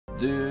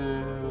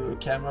Do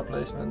camera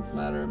placement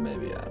matter?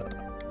 Maybe, I don't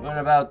know. We're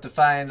about to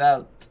find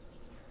out.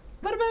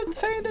 What about to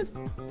find it?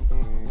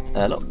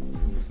 Hello.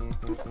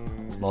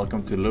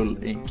 Welcome to LUL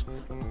Inc.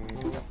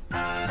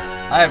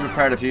 I have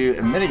prepared a few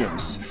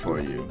minigames for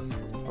you.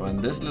 When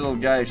this little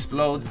guy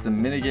explodes, the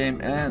minigame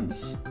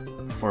ends.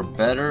 For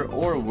better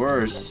or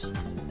worse.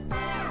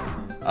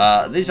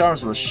 These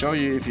arms will show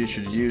you if you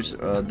should use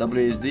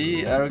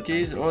WSD, arrow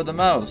keys, or the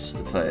mouse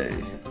to play.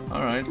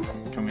 Alright,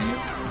 it's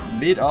convenient.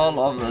 Beat all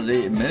of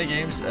the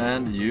minigames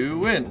and you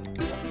win.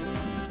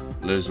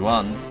 Lose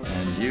one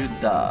and you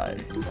die.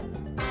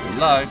 Good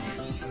luck.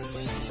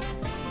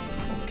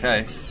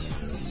 Okay.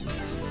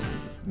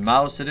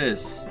 Mouse it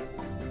is.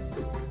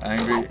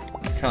 Angry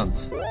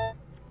cunts.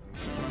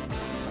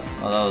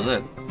 Oh, that was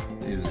it.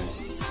 Easy.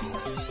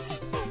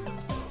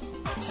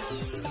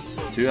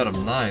 2 out of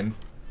 9.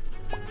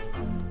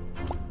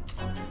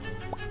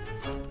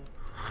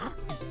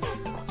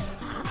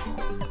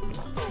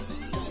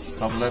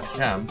 Top left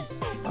cam.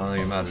 I don't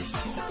think it matters.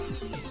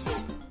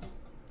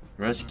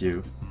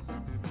 Rescue.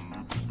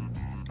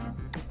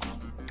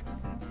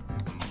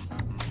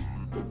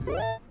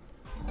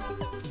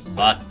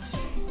 But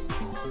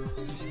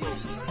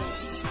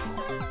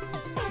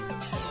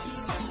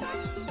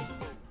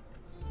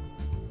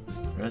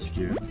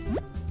rescue.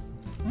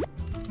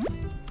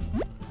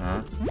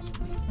 Huh?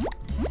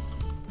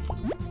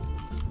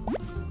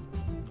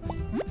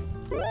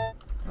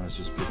 I was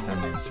just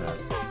pretending, chat.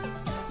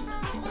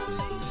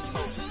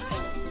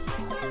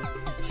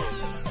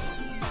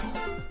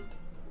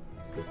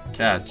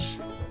 Catch.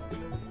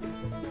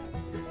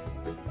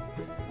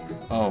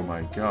 Oh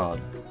my god.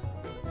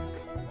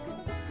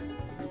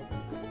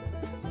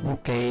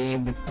 Okay.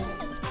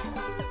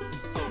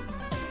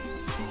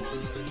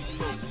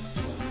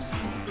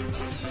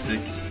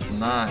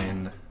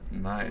 6-9.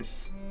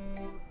 Nice.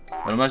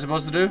 What am I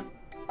supposed to do?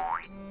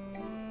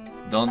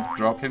 Don't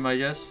drop him, I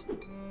guess.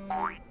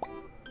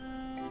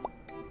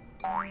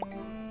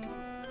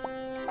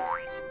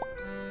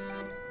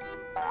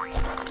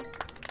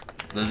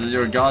 This is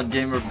your God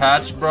Gamer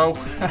patch, bro?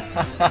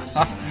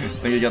 I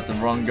think you got the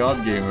wrong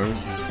God Gamer.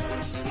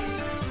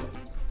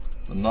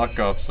 The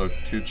knockoffs are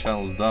 2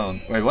 channels down.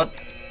 Wait, what?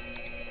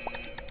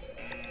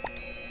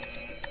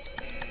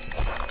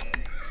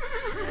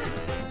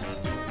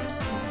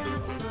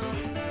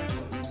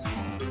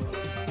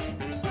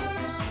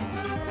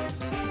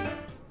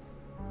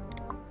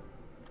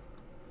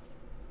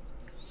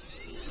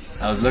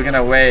 I was looking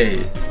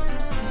away.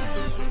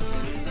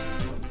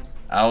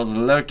 I was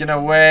looking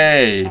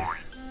away.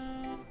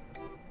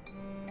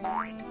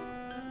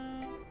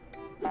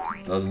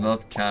 Does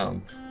not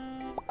count.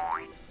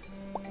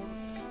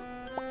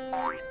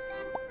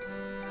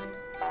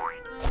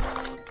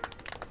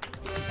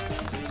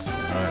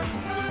 Alright.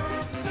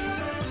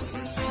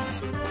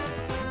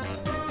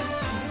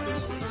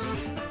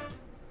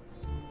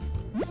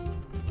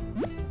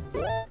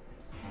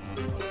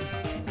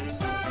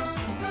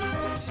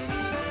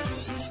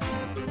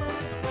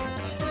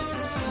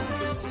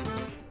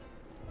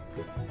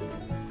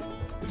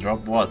 Drop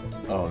what?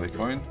 Oh, the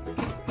coin?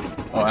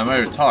 Oh, am I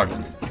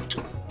retarded?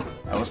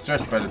 I was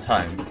stressed by the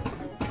time.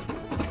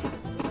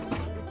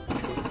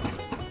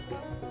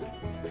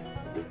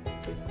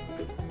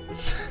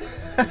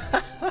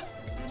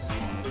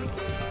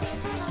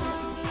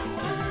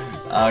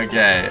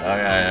 Okay,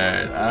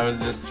 alright. I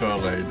was just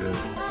trolling, dude.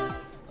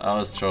 I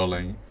was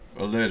trolling.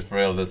 We'll do it for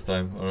real this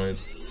time, alright?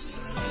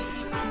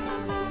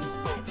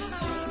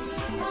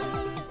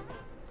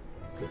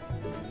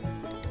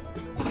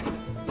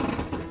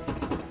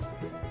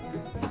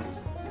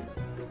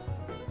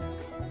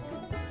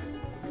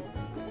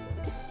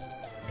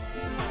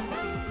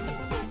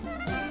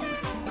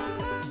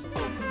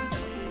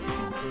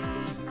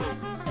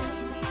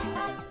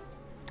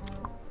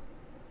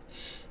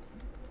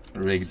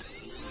 Rigged.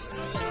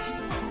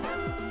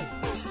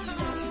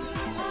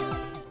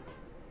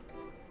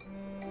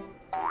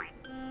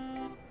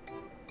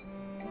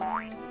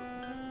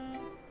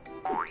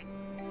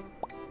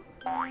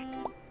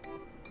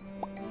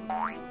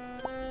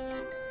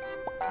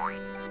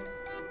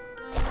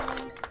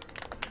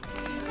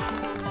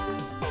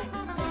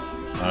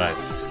 Alright.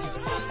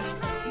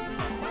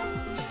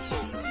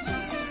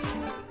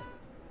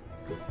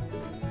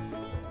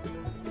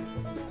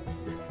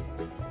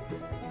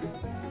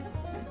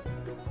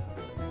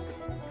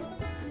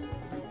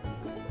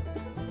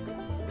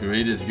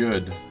 Greed is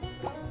good.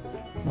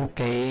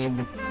 Okay.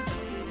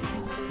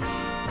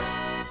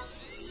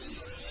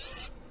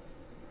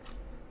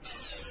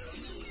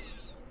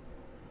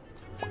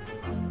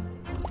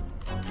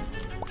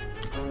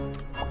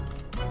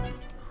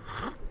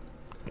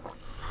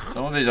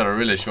 Some of these are a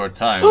really short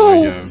time.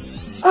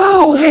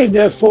 Oh, hey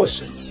there,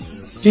 Forsen.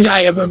 Did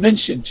I ever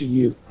mention to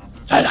you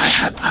that I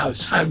have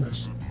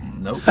Alzheimer's?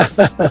 Nope.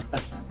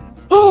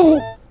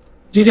 Oh,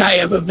 did I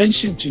ever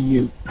mention to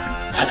you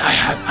that I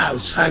have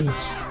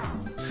Alzheimer's?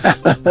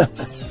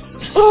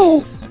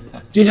 Oh,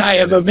 did I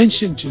ever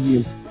mention to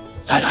you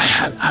that I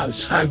have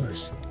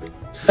Alzheimer's?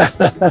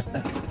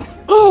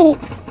 Oh,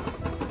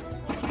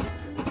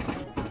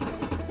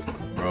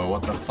 Bro,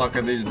 what the fuck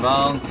are these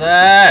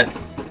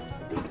bounces?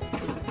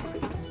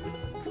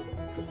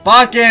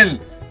 Fucking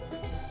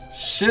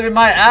shit in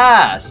my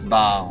ass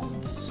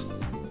bounce.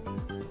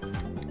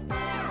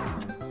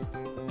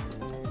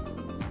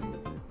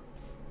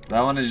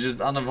 That one is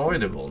just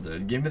unavoidable,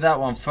 dude. Give me that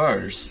one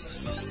first.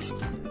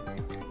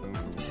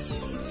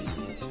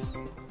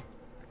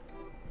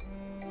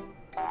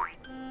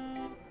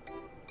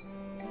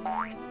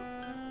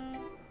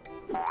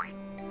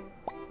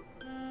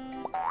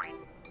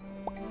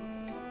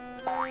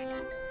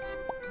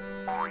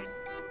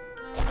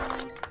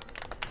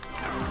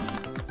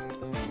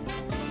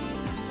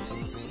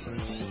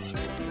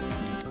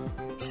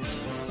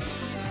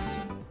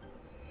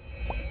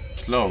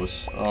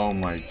 Close. Oh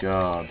my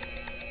god.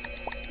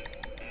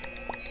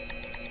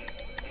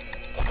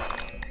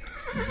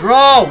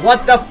 Bro,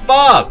 what the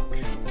fuck?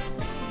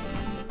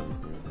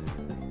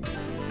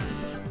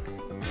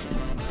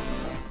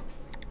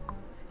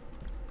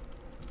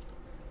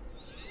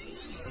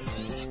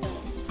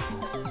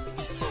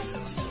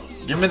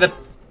 Give me the...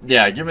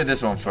 Yeah, give me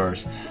this one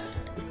first.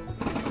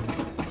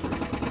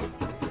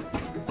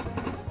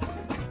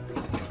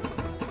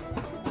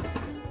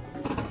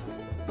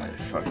 Are you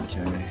fucking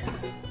kidding me?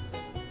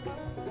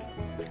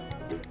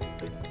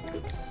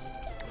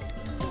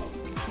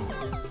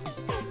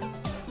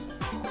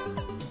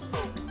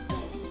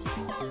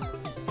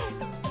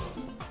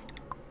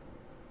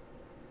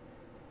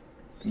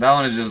 That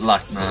one is just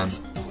luck, man.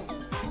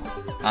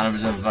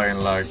 100% fucking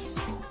luck.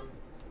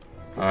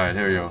 Alright,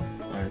 here we go.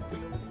 Alright.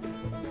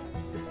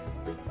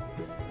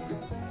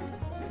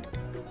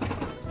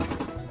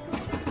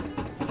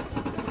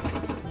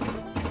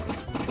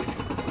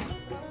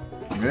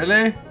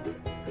 Really?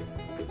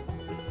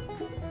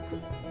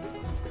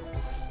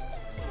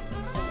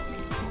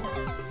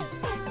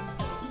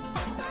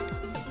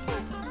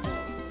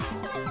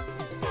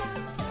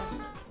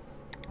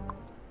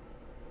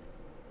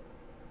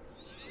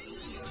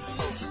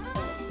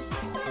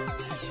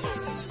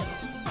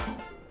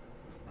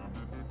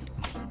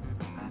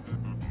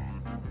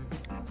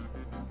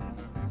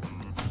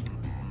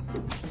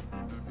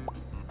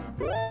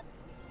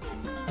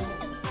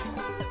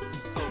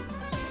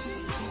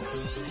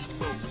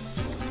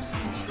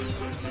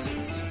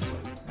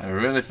 I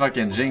really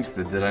fucking jinxed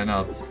it, did I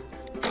not?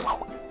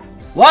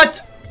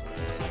 What?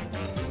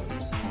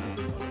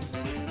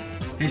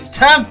 He's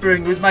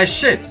tampering with my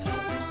shit!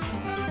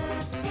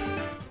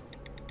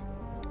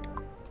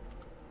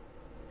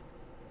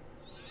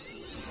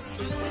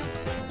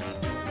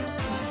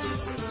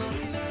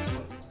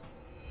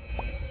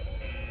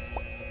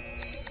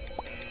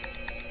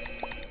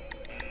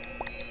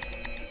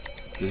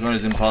 This one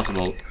is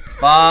impossible.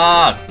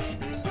 Fuck!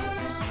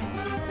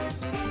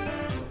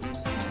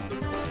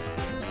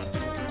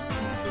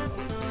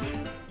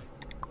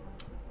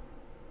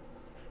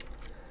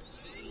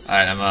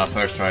 Alright, I'm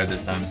first try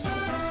this time. I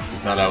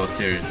thought I was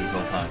serious this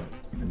whole time.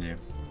 Even you.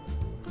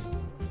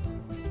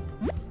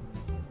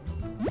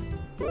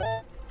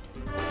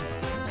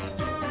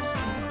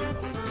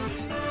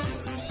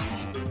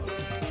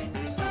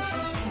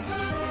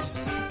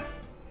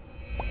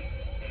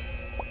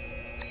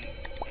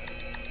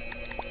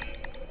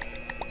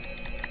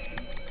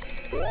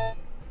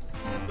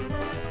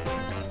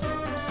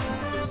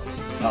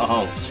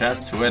 Oh,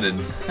 chat sweated.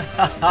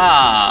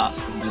 Haha!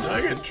 Did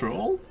I get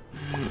trolled?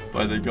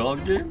 By the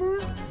God Gamer?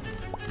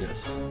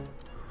 Yes.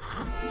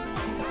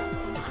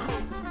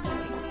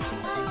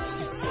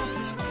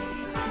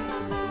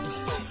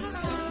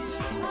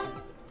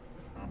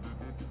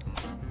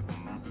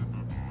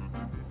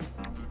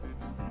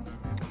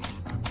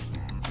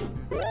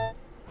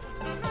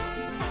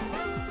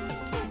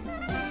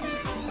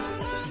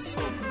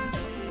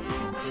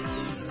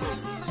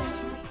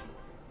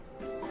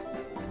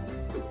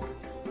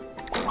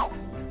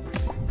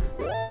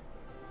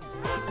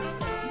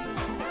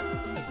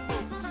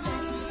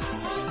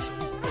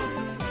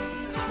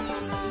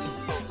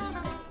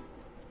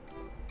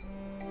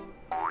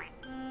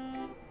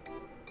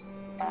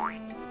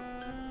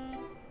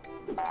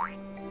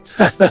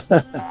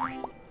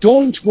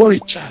 Don't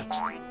worry, Chad.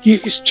 He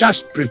is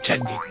just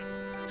pretending.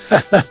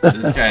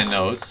 This guy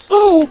knows.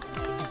 Oh,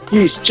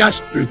 he's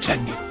just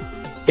pretending.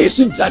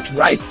 Isn't that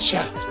right,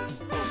 Chad?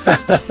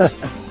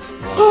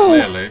 Well,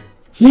 clearly.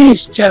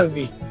 Please tell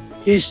me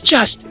he's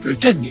just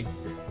pretending.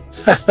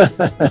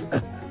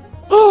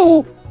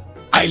 Oh,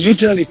 I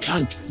literally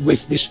can't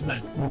with this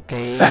man.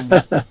 Okay.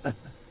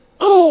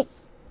 Oh,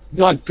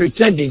 not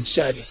pretending,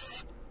 sorry.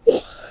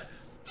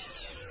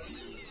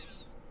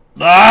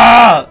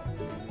 Ah!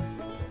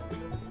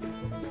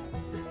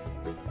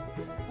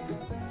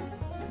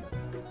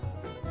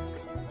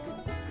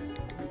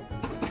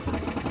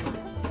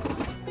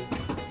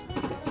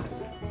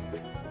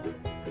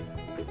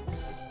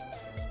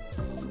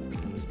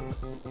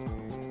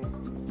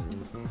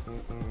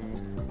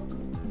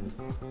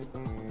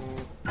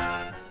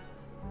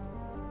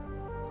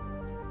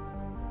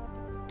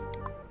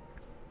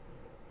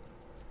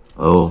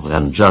 Oh,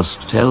 and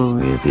just tell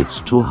me if it's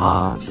too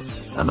hard,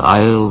 and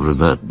I'll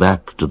revert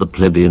back to the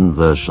plebeian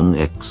version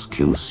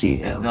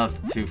XQCL. It's not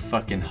too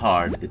fucking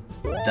hard.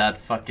 That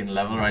fucking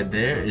level right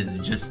there is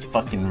just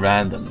fucking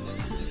random.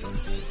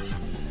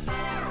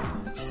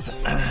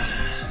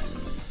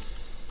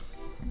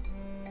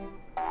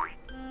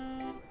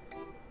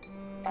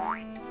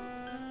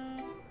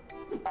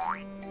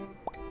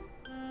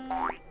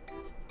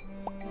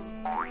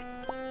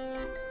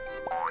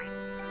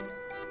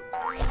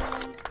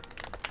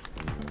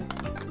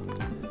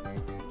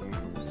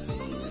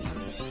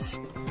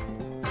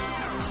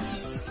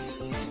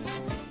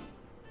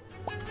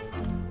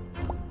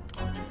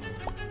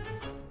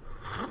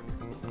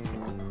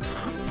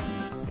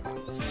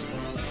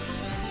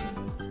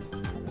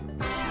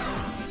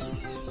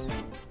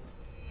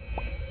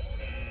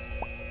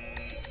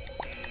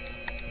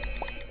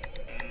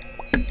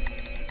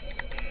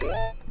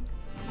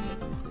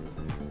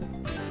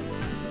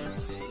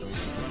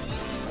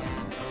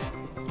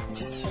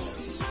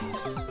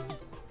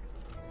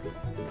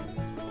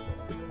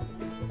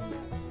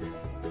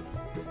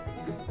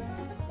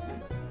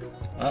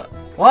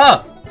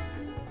 What?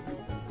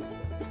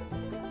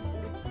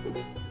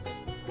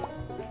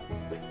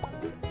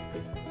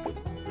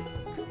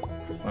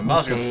 My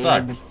mouse got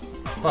stuck.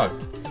 Fuck.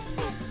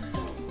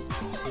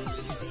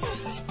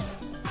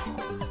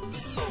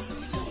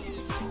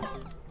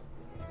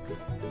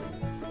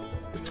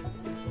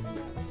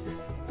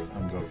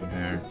 I'm dropping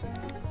here.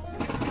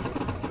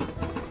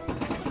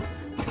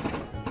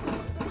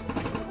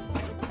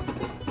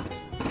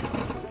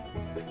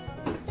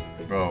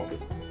 Bro,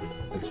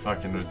 it's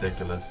fucking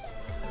ridiculous.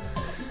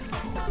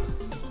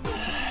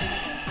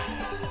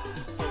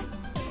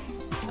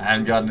 I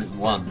haven't gotten it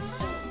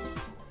once.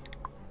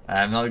 I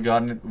have not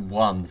gotten it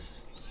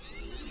once.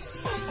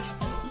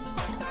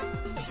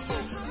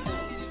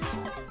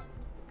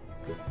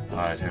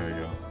 Alright, here we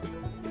go.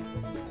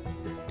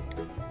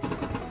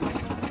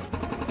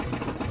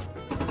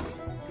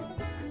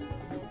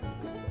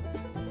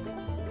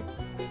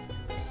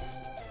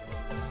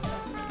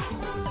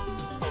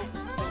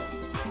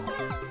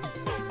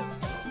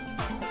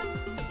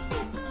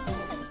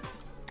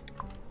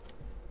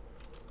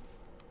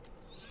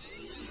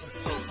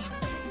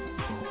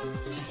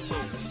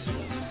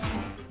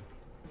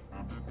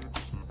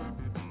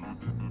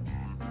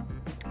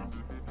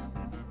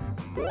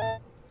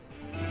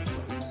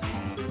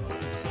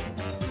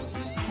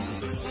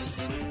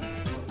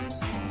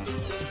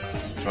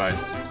 That's right.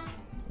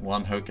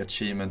 One hook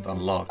achievement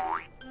unlocked.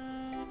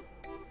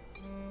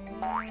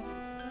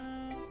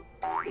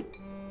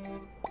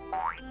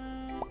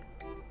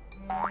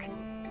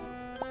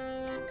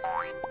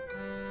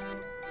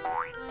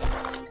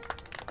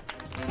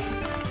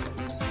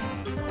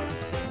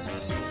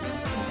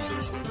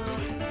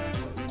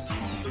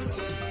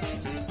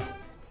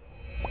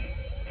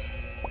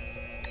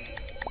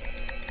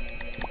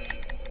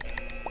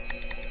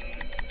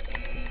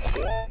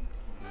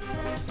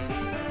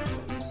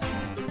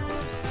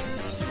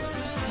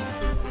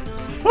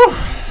 Whew.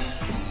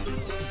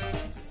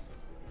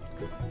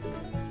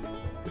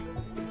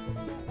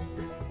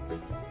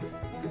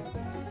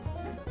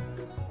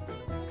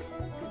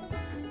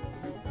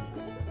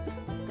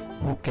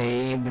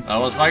 Okay. That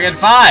was fucking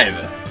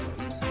 5!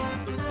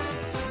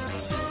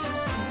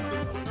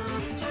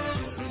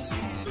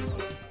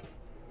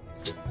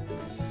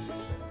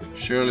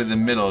 Surely the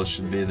middle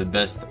should be the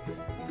best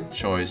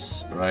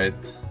choice, right?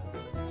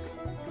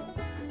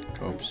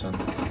 Copson.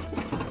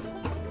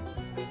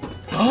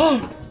 Oh!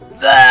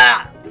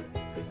 Ah!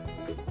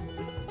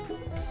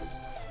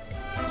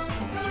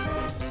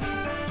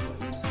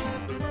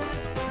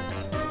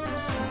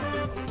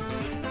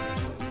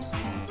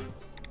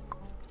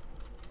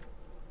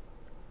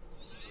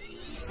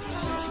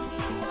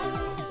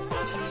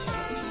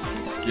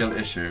 Skill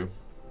issue.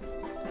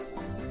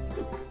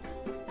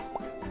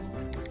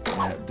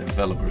 Yeah,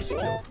 developer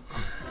skill.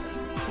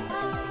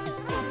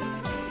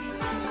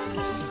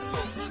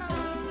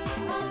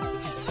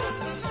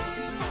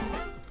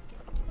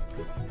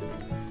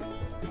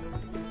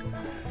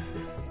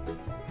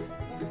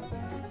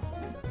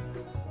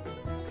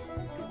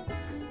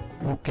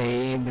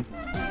 Okay.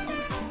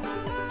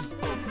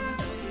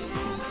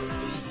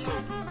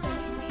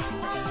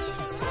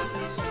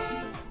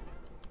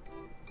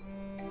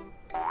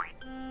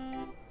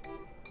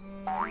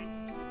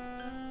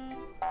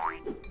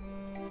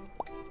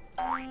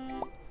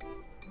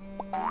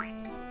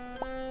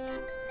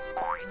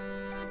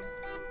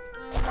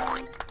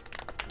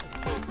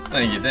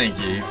 Thank you, thank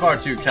you. You're far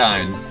too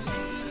kind.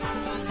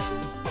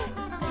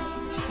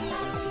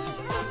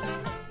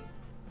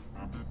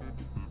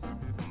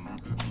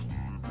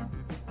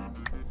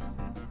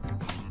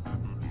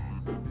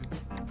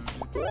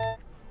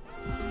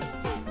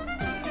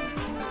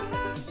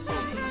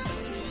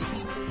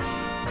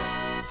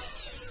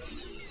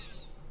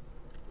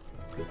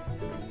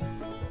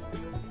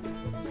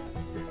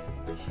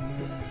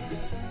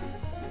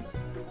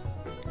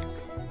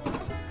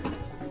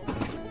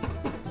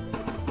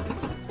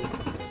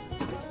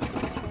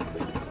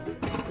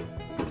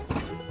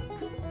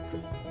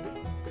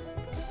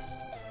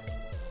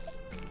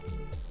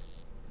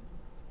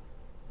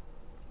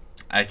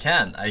 I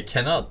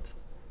cannot.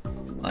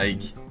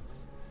 Like,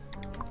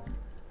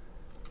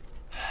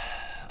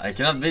 I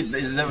cannot beat.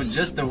 Is that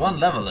just the one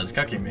level that's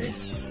cucking me?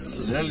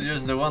 Literally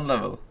just the one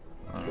level.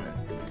 Alright.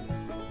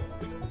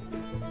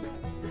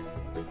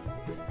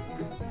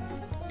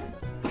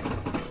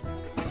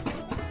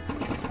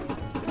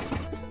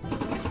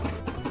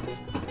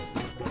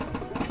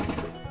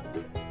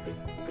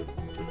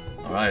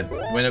 Alright,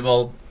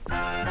 winnable.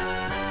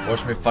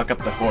 Watch me fuck up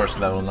the horse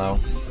level now.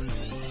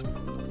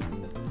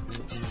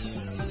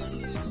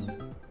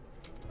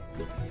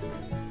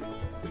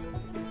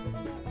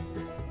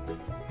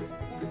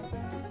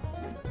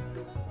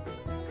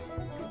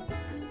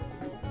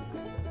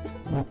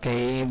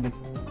 Okay.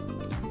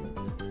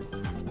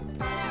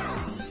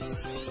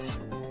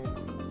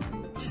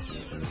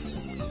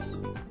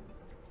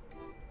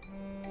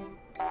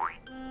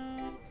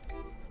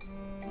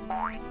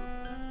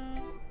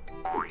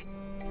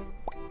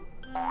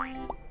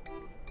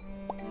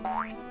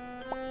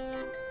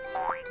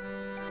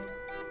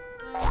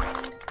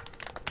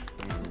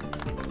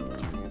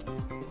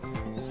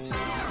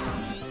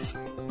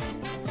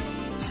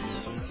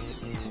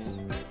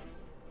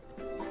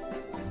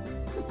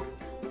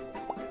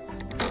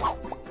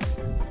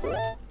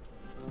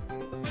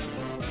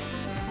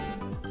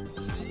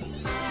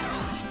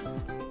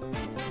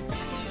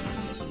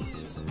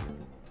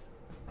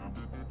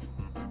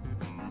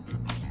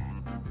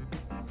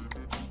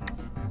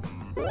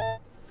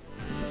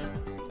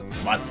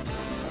 What?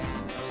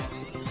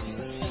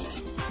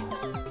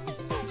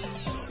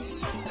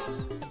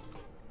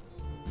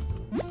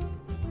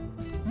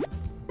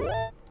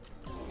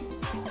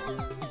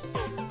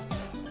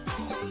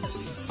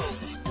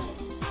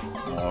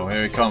 Oh,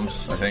 here he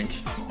comes, I think.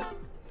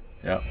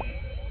 Yeah.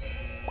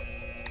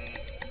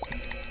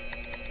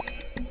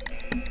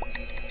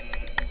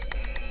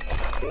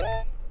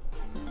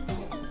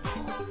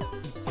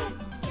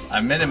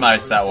 I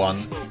minimized that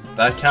one.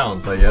 That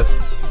counts, I guess.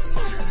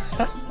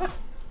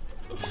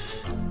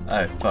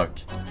 Hey, fuck.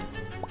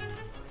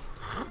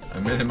 I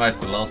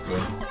minimized the last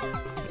one.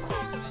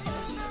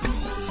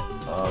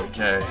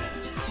 Okay.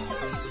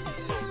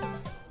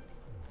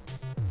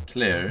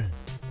 Clear.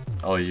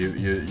 Oh,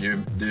 you're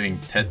doing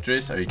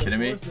Tetris? Are you kidding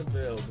me?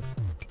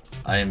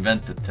 I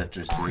invented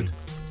Tetris, dude.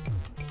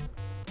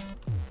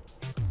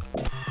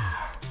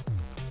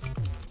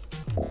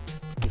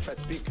 If I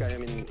speak, I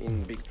am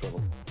in big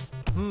trouble.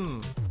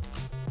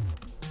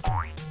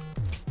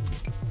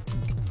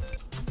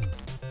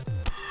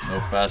 No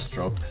fast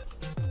drop.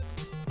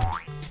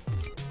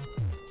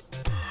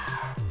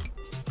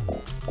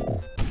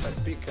 If I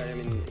speak, I am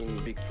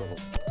in big trouble.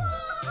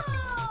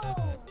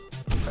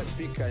 If I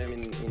speak, I am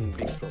in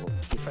big trouble.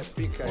 If I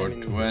speak, I am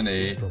in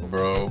 420, big trouble.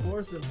 bro.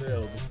 Forsen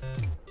build.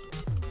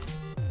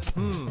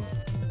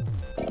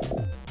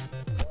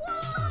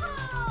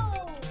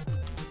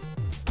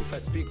 If I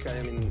speak, I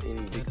am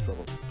in big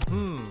trouble.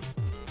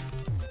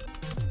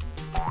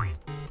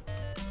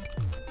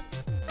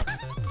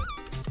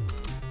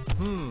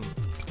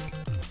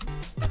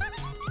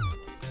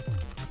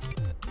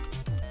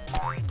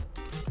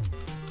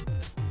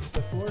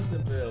 The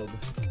Forsen build.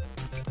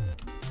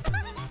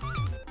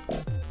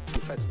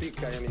 If I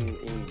speak, I am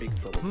in big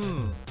trouble.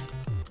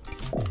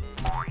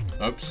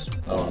 Oops.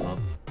 Oh no.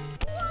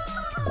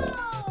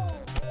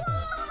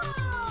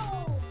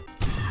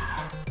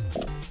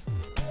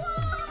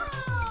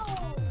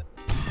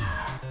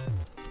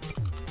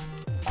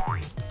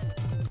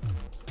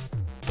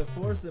 The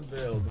Forsen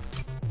build.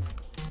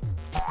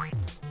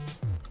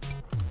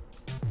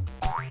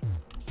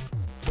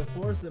 The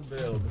Forsen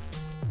build.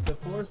 The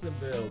Forsen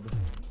build.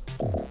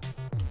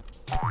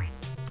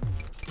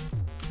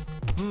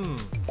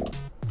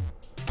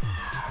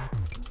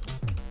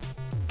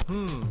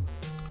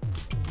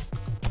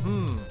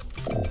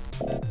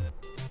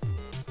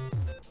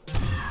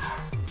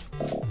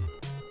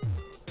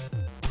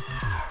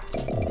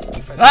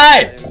 If I speak, Hey!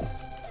 I am-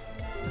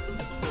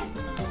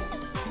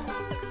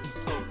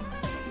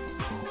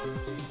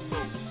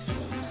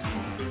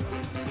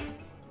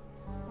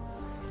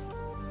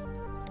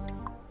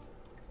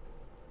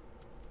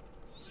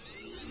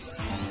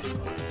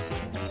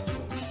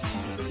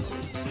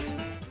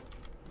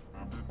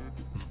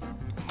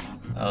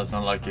 That was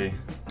unlucky.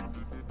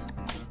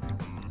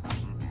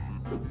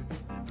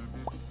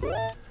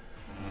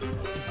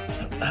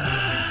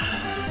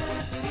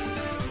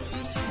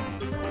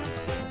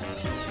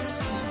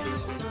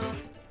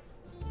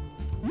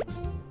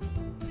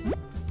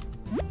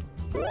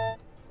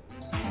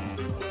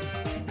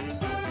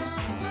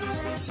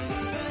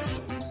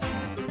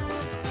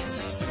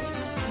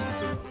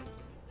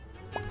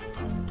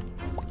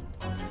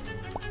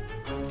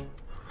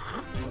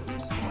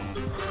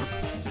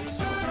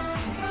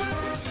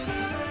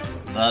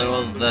 That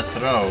was the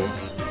throw.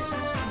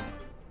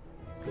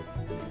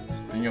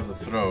 Speaking of the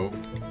throw.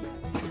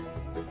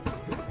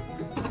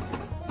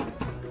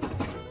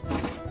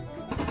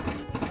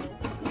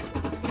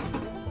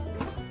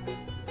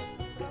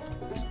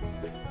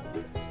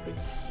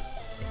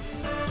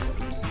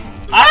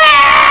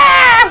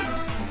 Ah!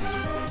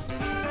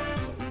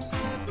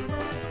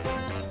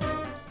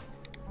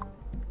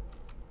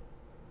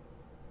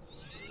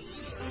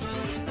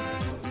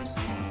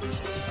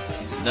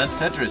 That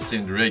Tetris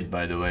seemed rigged,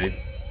 by the way.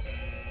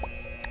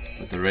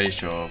 With the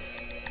ratio of...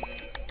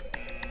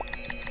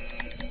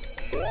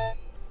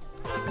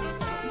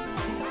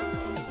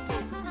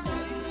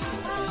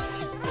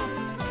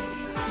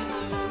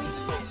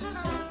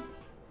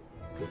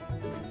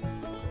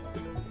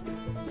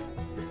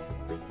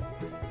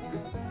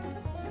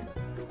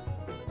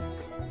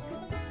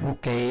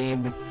 Okay.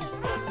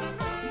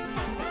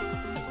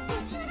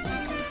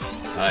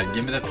 Alright,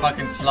 give me the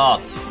fucking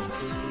slot.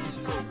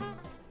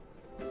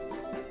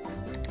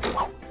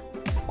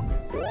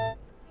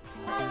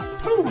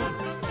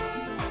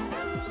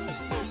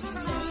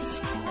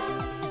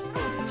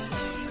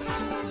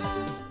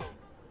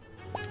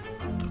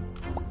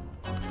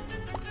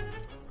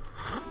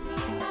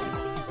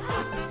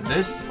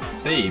 This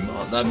theme,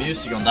 the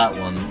music on that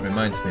one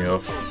reminds me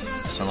of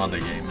some other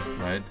game,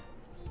 right?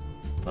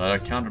 But I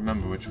can't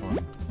remember which one.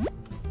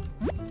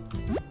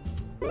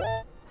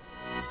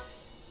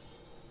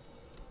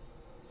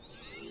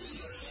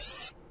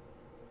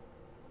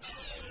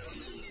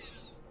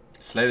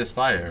 Slay the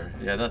Spire,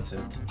 yeah, that's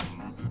it.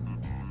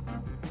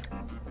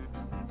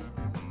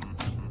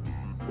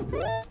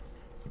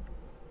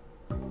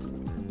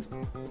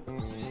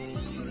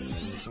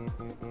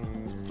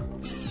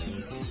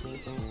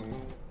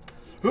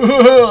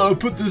 I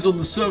put this on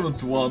the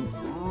 7th one.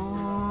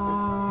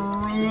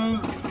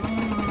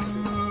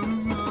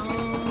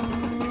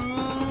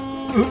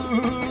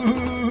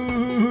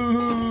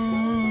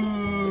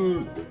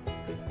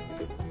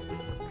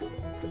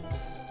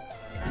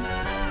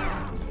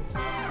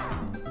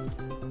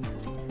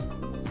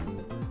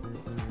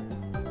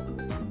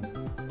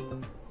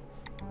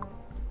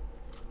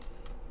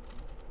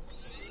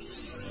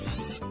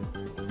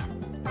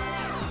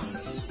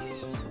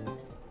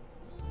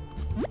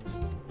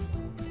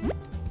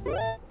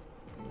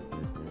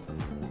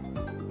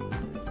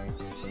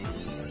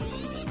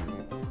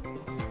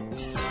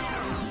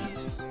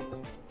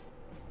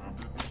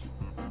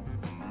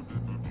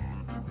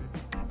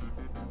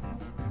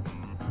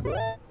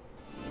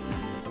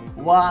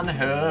 One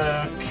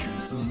hook,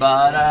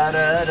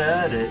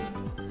 ba-da-da-da-da.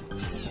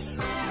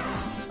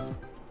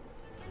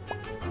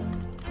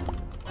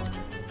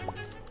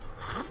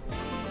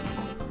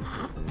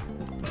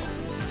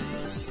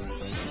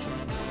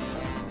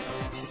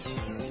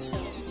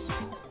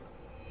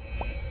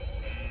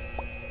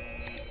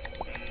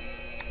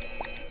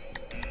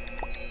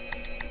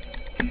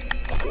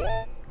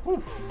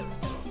 Woo.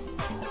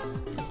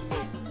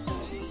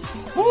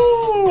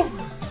 Woo.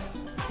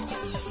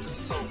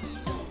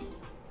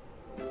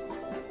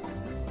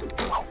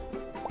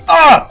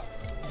 Ah!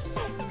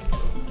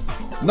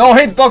 No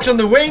hitbox on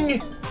the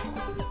wing.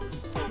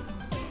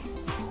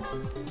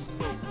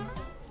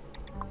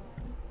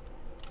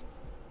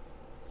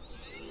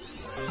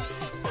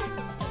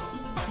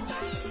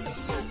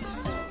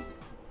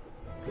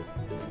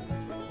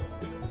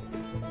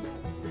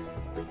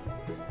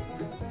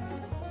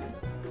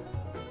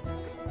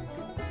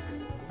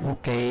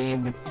 Okay.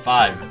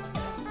 5.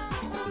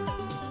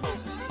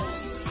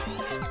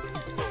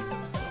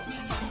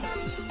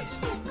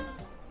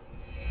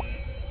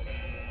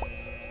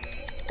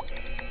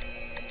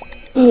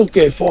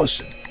 Okay,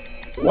 Forsen.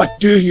 What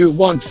do you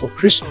want for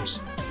Christmas?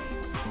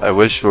 I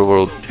wish for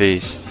world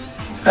peace.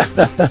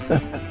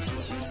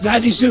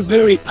 That is a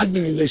very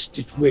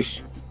unrealistic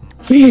wish.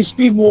 Please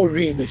be more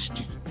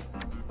realistic.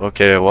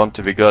 Okay, I want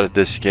to be good at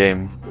this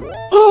game.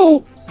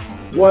 Oh,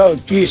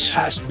 world peace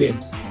has been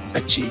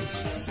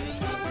achieved.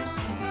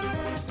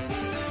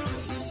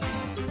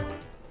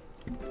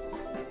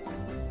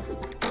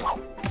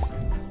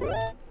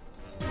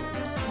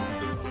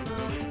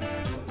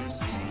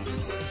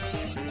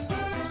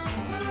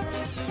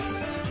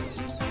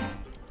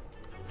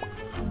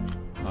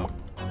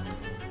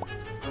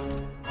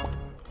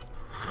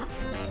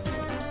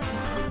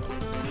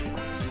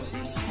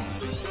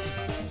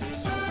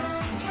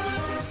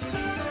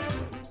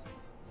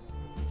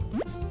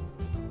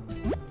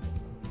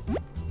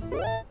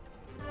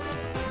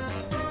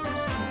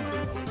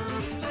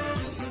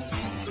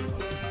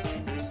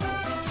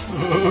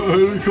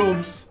 Here it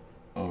comes.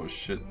 Oh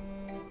shit.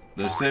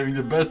 They're saving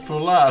the best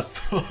for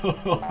last.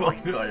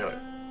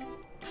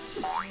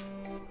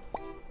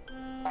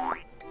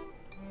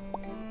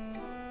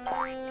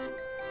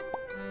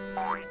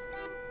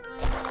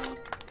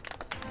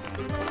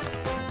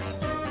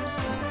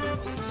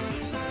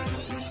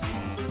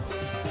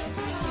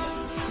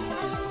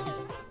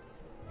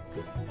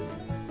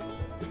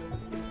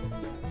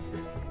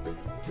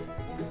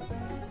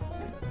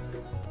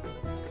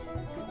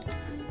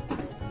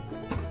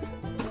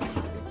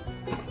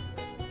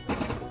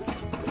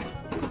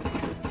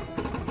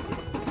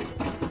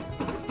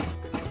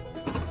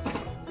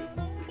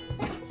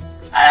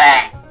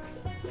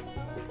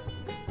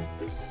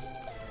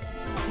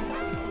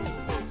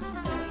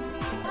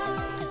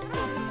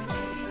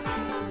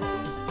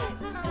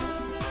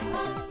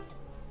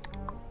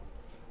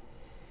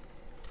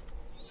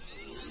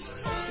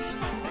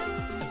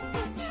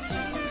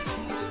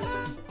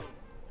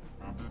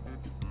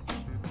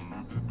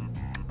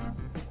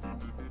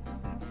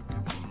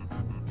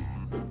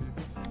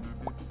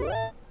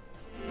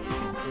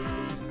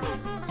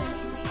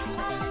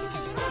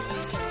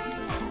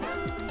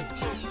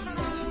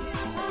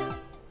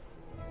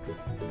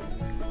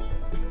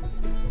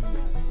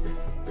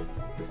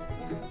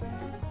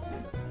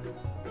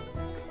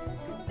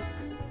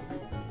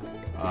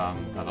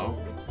 Hello?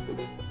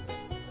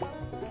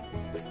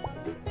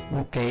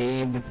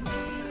 Okay.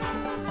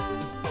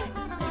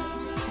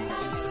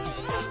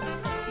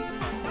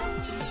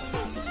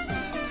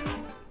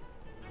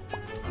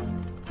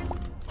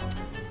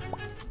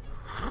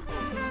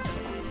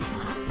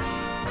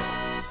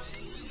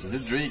 Is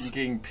it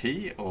drinking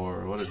pee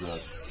or what is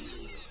that?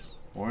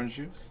 Orange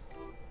juice?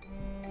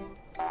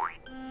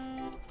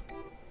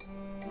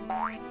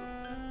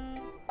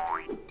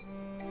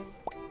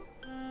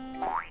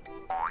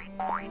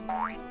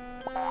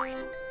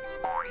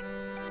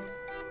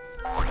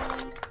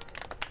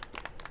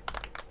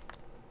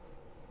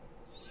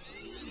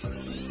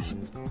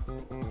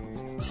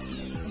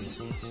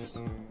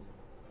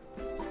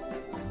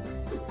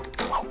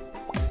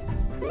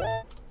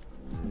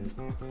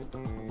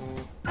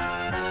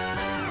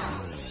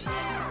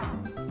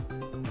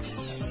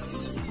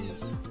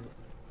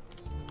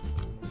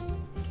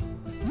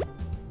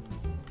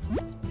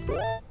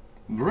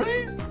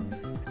 Brie?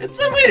 It's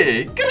a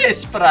me,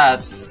 Chris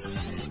Pratt!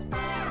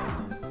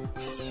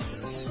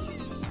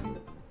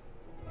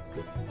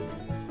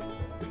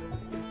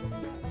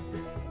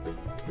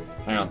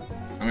 Hang on,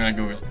 I'm gonna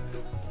Google.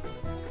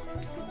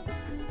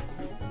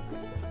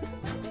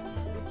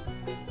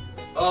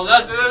 Oh,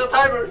 there's a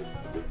timer!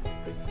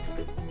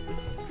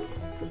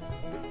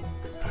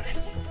 Okay,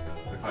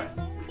 we're fine.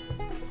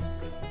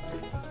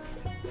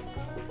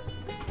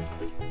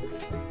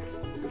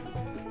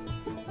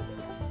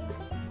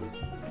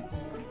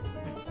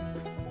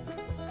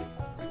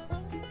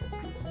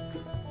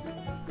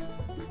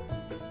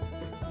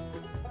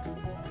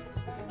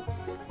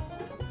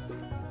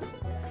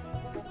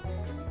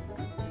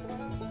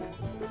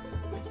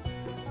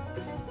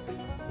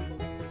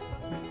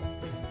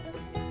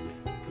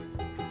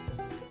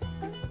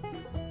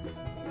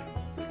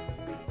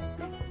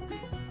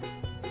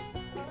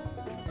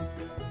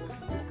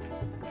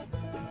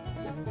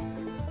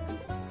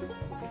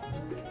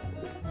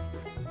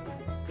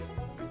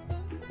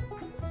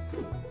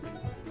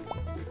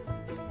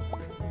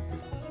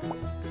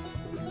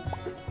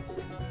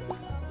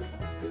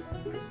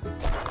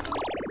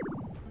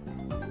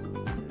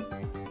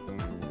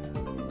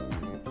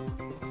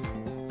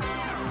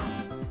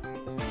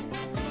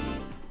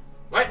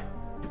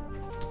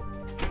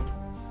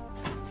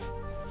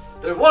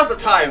 There was a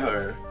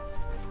timer!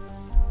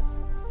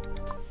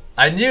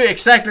 I knew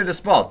exactly the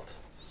spot.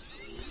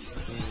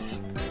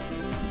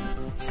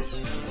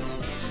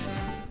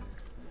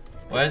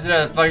 Why is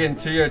there a fucking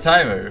 2-year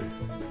timer?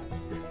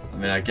 I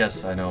mean, I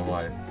guess I know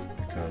why.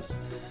 Because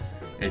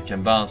it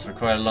can bounce for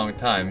quite a long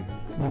time.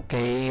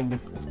 Okay.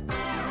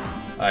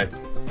 Alright.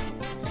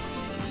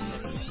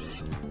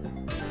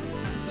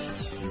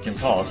 You can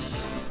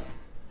pause.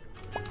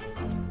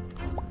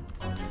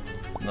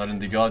 Not in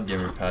the God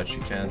Gamer patch,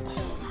 you can't.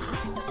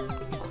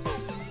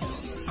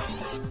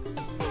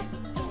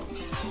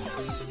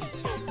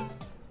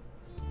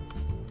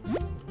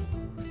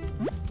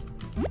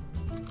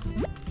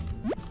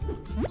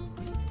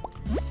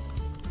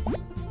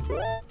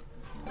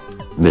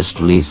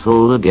 Mr.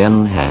 Lethal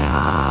again. Never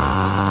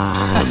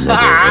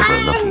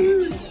ever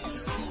lucky.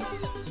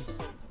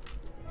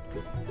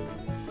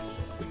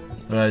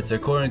 Alright, so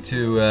according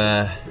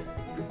to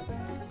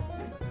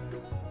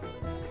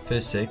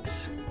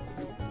physics,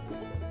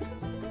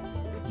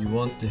 you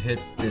want to hit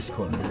this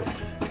corner.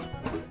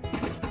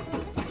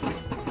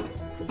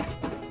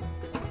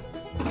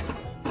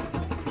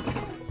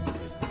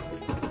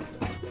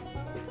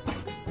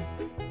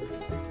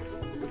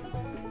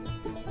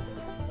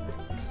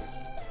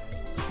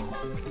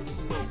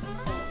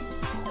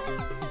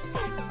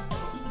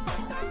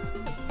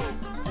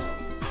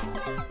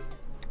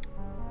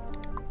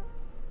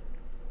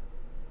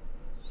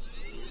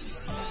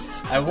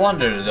 I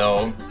wonder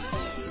though,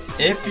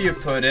 if you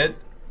put it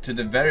to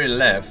the very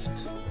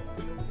left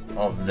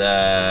of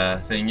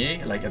the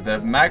thingy, like at the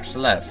max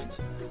left,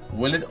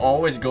 will it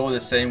always go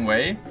the same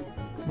way?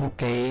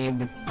 Okay.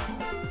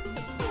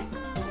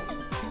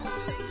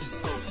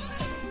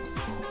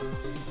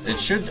 It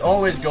should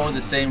always go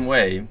the same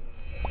way,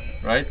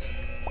 right?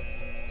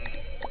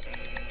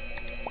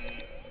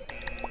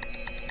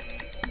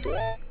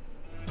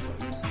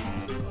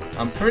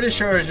 I'm pretty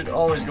sure it should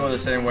always go the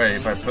same way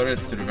if I put it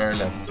to the very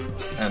left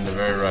and the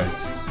very right.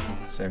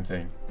 Same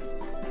thing.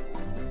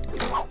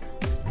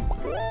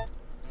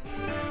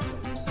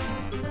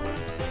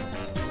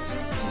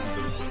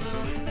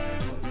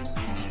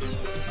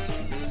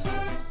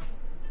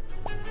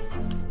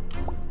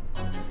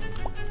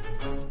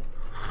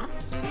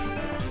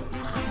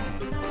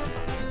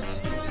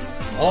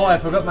 Oh, I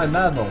forgot my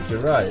man mode, you're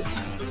right.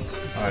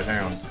 Alright,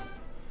 hang on.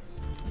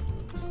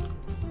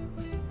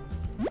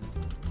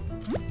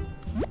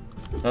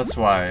 That's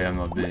why I'm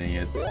not beating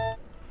it.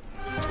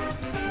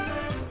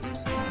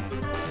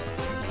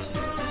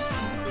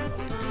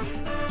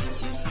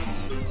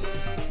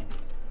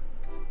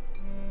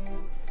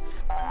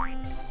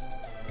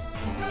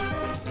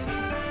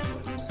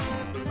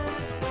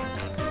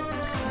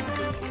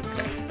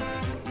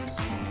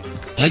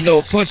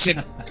 Hello,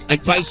 Forsen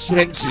and Vice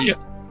Friends here.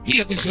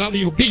 Here is how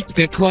you beat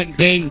the coin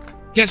game.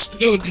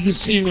 Just load the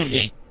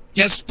ceremony.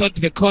 Just put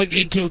the coin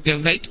into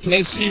the right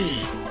place here.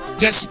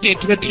 Just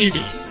get ready.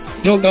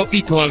 No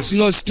equals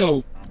lost.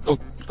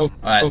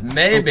 Alright,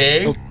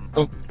 maybe.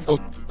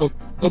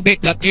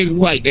 Make that in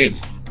white then.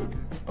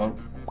 Oh.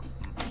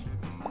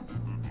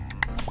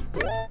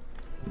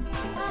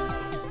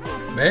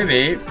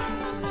 Maybe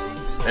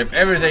if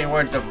everything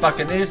weren't so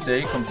fucking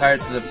easy compared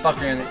to the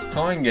fucking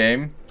coin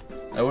game,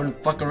 I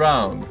wouldn't fuck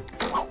around.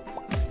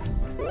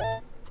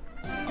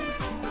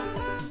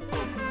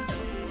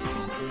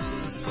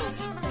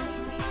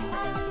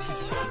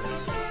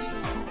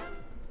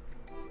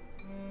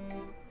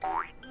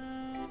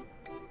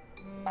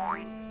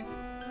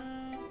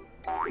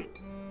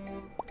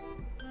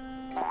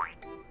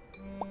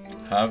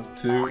 Have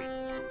to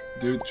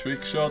do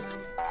trick shot.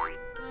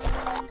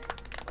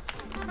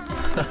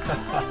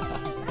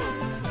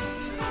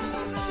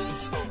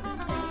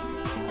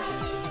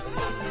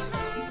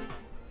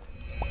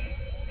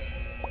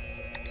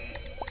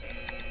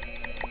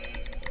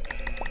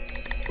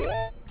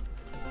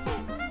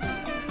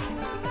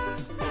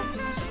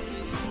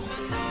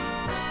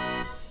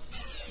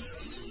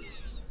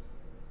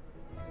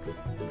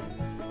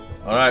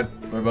 Alright,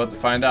 we're about to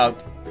find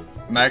out.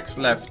 Max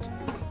left.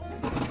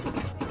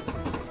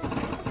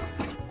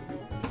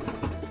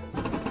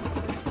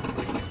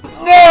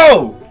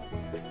 No!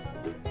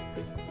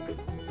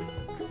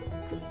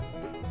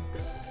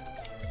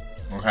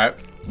 Okay,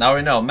 now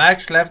we know.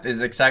 Max left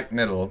is exact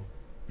middle.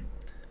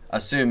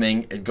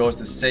 Assuming it goes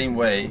the same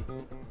way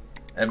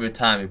every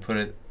time you put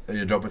it,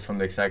 you drop it from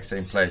the exact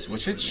same place,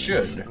 which it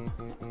should.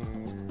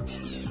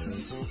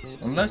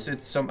 Unless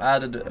it's some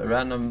added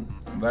random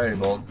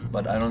variable,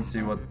 but I don't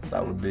see what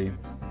that would be.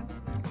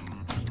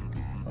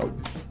 Oh.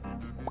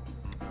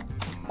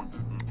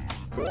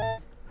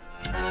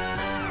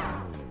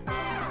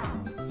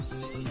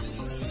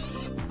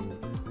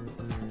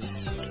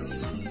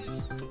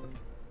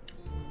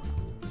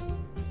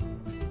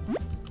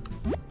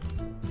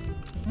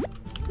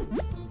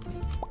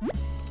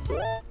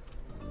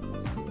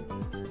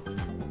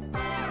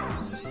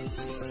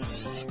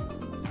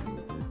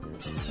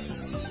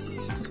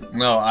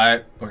 No,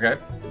 okay.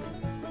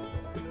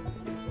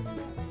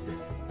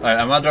 Alright,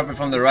 I'm gonna drop it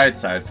from the right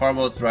side,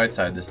 farmost right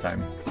side this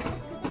time.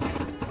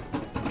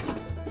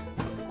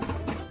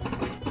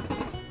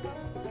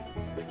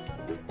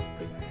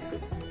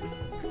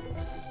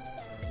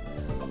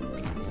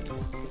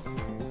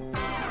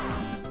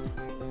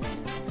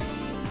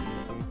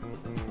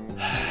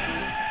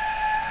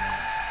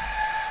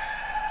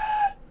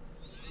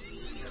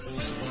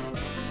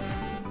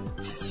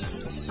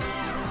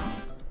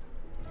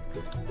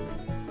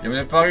 Give me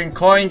the fucking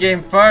coin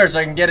game first so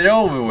I can get it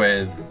over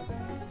with.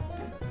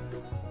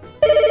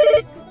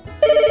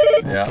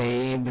 Yeah.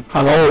 Okay.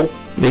 Hello,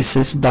 this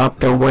is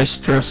Dr.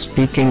 Westeros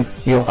speaking.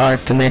 You are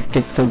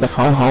connected to the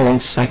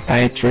Holland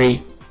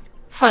Psychiatry.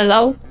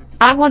 Hello,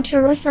 I want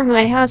to refer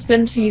my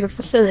husband to your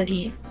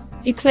facility.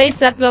 He played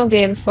that LUL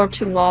game for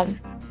too long.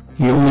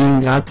 You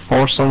mean got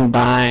Forsen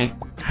by?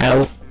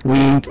 Hell, we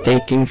ain't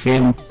taking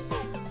him.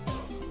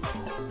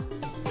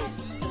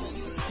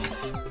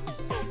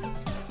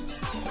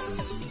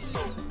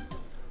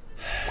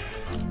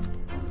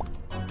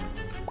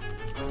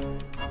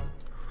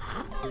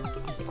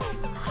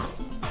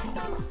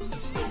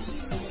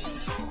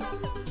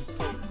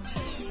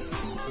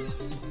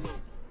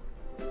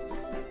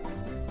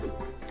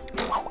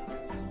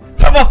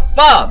 Come on,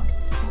 Bob!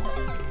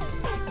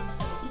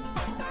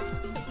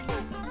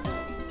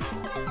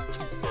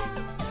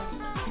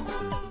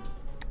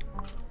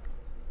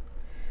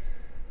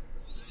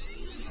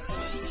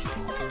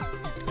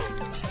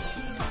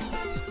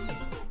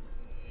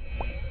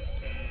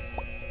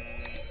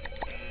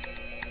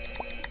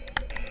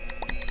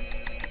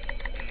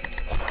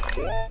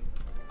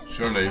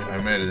 Surely I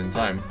made it in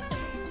time.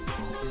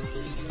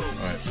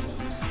 Alright.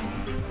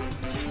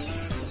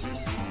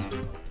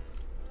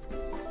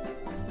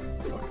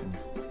 Fucking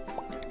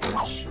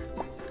bitch.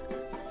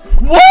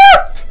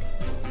 What?!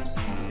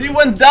 He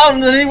went down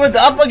and then he went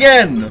up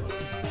again!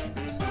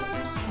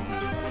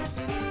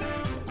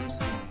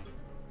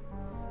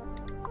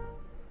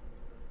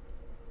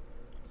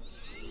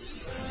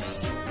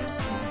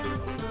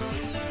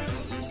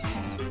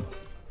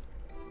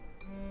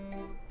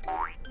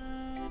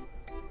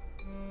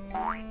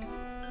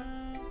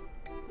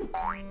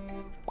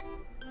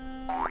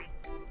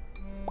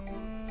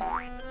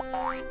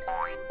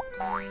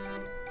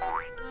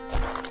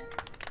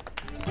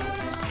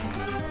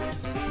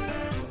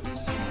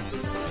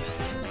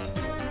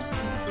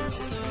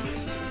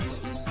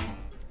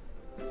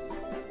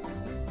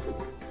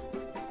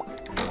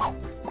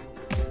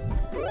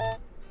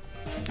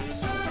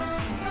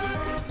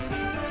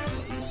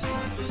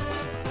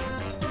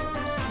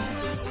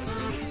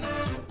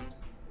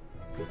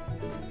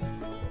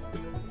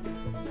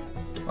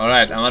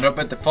 Alright, I'm gonna drop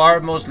it the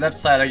farmost left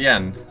side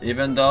again,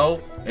 even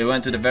though it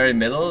went to the very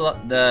middle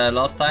the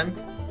last time.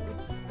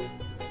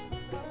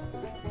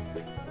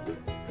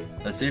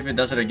 Let's see if it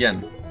does it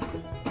again.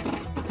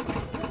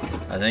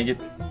 I think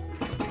it...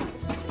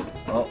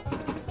 Oh.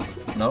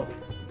 No.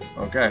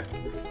 Okay.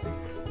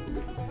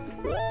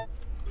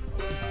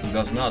 It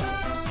does not.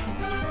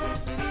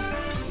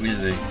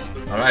 Easy.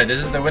 Alright, this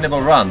is the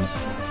winnable run.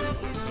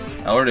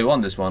 I already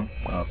won this one.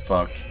 Oh,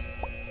 fuck.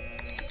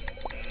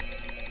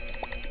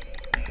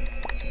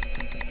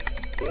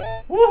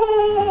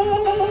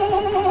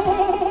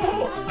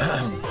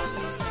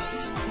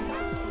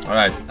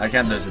 Alright, I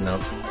can't lose it now.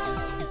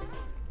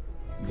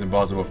 It's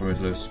impossible for me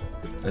to lose.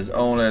 There's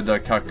only the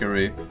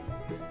cuckery.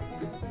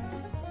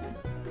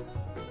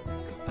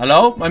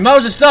 Hello? My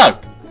mouse is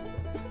stuck!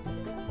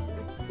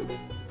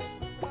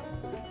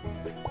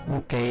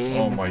 Okay.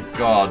 Oh my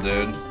god,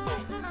 dude.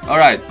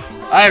 Alright,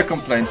 I have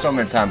complained so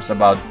many times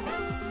about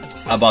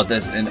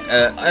this in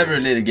every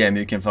little game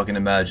you can fucking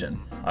imagine.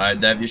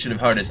 Alright, Dev, you should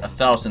have heard this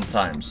 1,000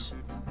 times.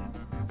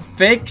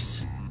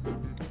 Fix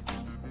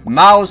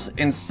mouse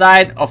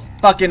inside of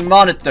fucking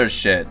monitor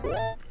shit.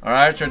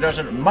 Alright, so there's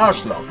a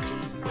mouse lock.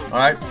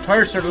 Alright,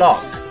 cursor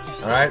lock.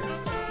 Alright,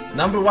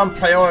 #1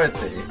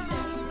 priority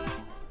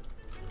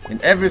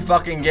in every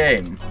fucking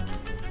game.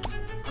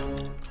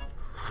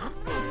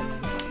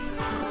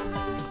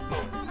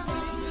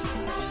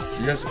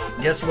 Just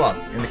guess what?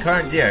 In the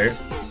current year,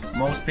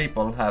 most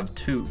people have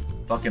 2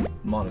 fucking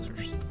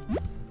monitors.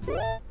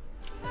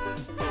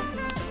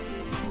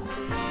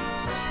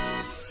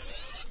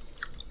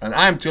 And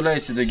I'm too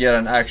lazy to get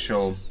an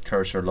actual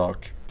cursor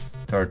lock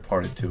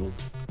third-party tool.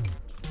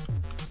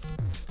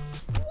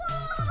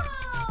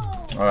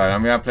 Alright,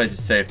 I'm gonna play it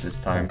safe this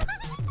time.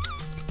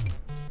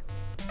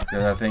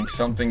 Because I think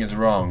something is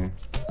wrong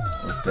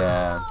with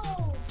the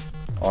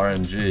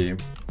RNG.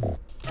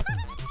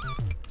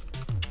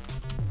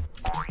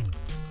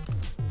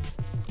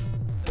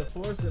 The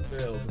Forsen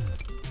build.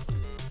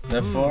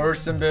 The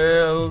Forsen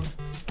build.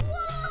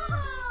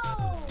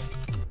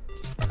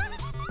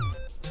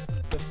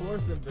 The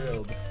Forsen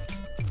build.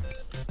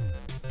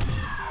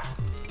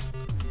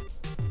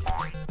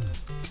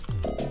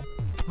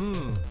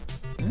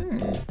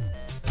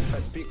 If I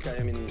speak, I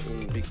am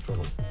in big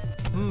trouble.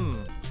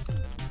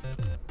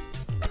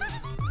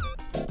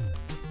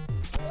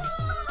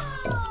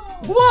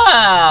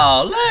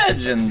 Wow, In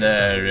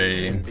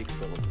legendary. big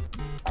trouble.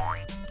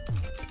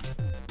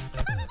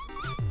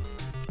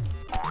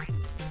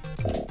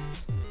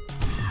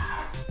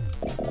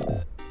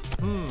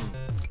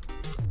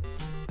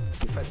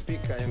 If I speak,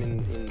 I am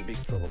in big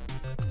trouble.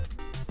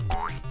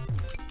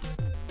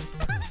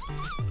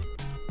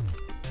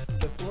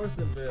 The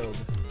Forsen build.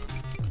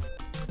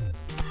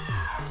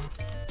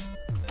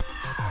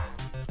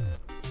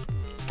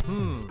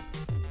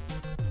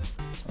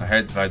 I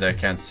hate the fact that I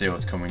can't see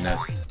what's coming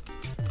next.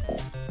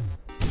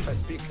 If I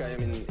speak, I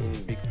am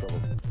in big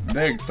trouble.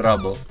 Big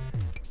trouble.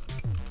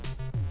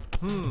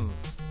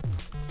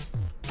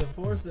 The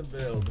Forsen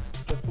build.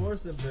 The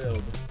Forsen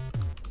build.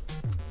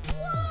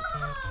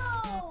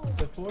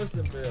 The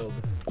Forsen build.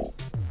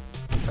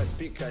 If I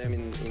speak, I am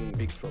in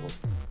big trouble.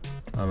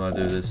 I'm gonna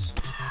do this.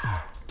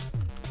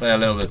 Play a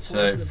little bit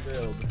safe. Forsen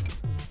build.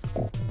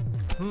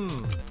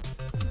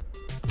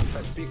 If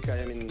I speak, I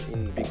am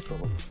in big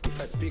trouble.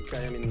 If I speak,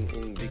 I am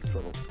in big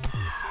trouble.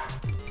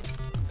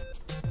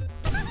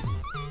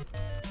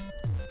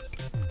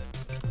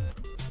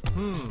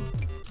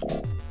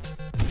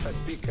 If I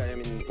speak, I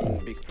am in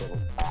big trouble.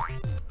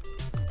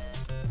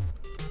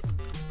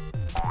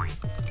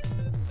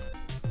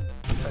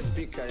 If I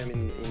speak, I am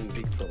in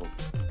big trouble.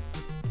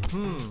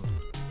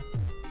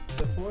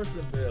 The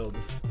Forsen build.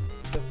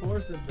 The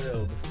Forsen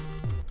build.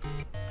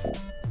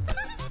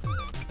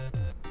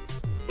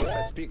 If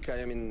I speak, I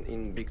am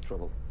in big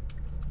trouble.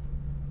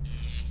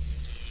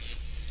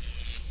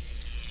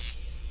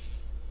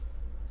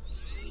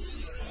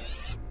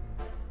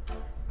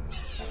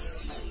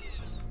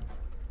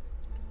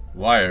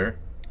 Wire.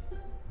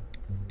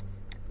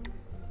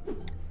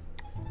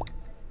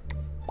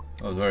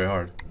 That was very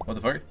hard. What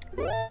the fuck?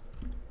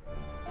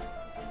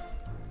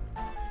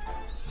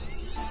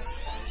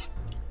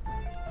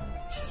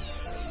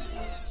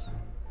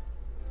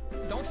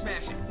 Don't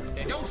smash it.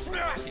 Okay, don't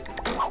smash it.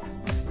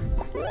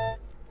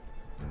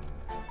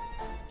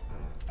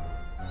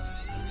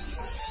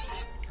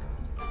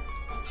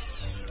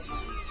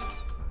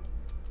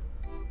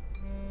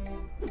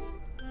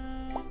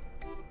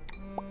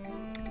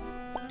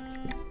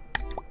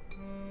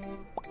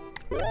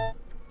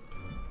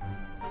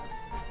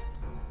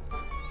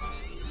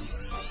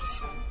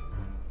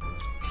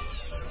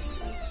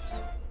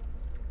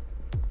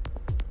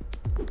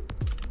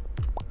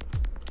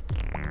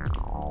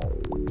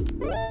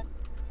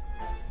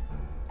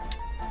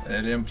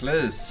 Alien,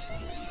 please.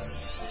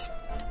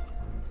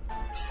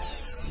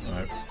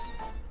 Alright.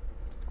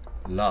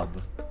 Lab.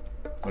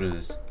 What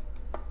is this?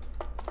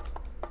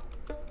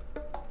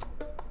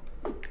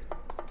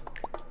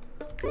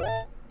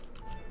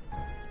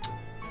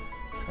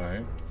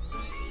 Okay.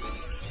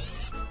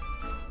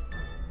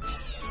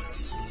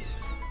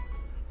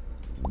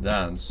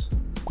 Dance.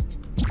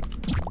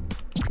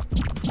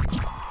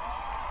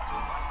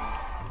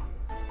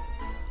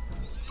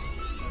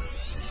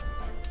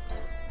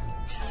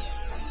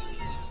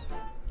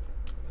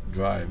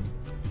 Drive.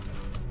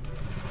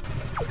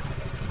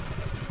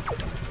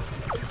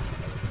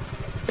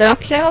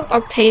 Doctor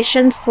or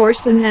patient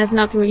Forsen has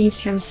not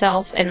relieved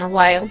himself in a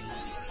while.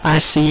 I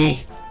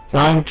see.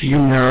 Thank you,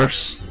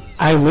 nurse.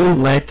 I will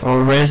let our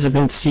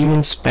resident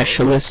semen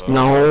specialist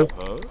know.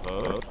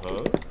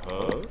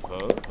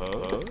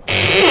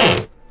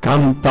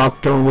 Come,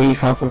 doctor, we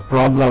have a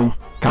problem.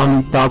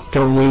 Come,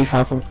 doctor, we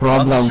have a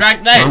problem.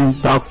 Come,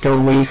 doctor,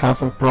 we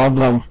have a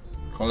problem.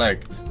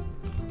 Collect.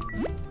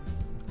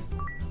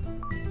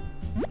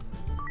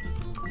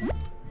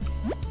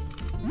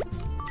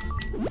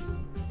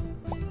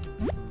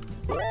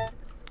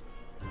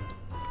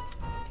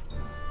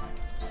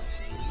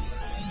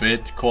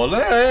 Bit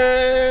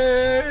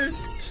collect.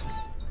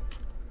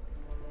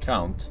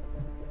 Count.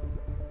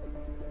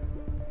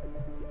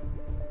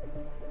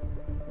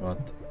 What?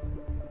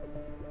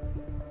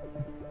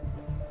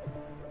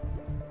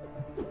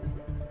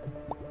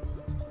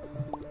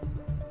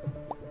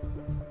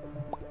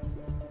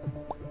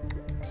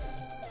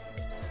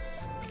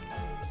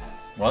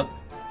 What?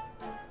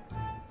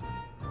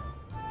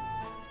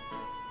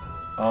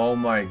 Oh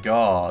my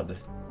god.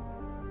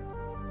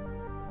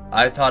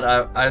 I thought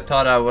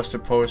I was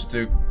supposed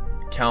to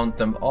count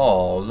them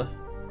all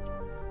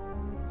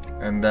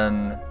and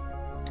then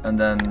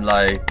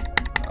like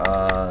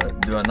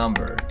do a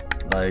number,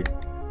 like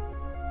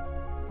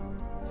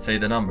say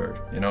the number,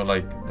 you know,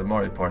 like the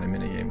Mario Party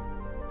minigame.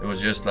 It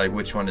was just like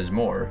which one is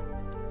more.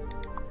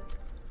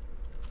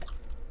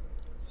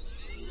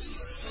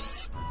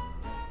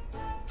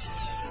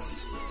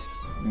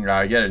 Yeah,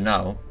 I get it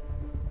now.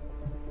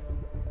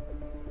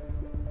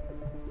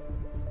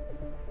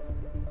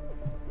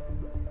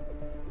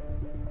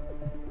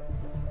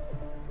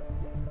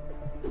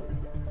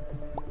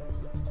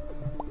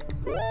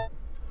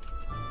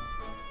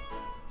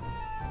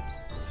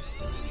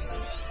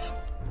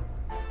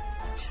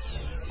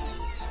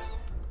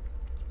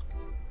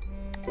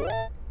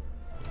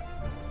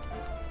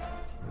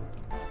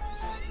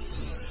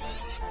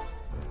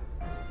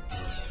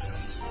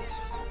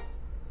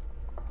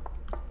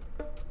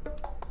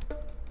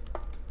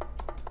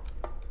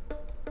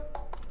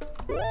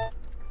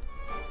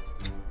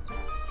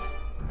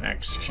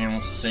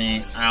 Excuse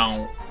me,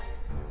 ow.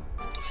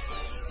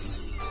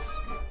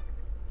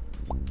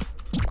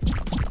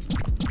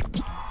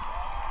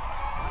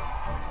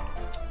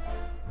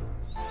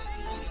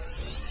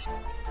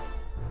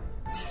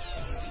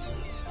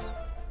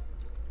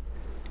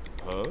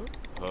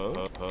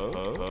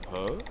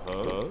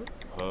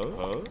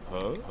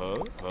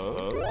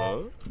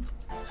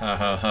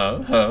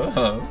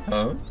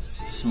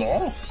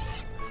 Small?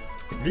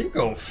 We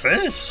go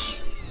fish.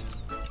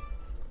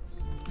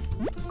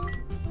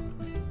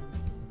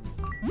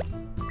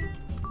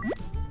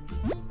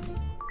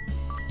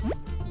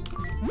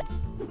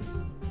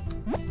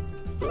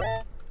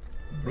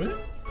 Really?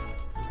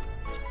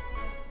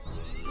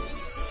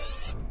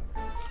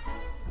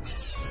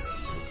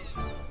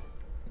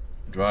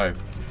 Drive.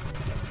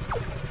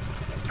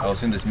 I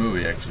was in this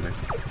movie actually.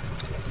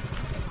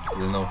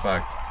 Little known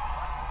fact.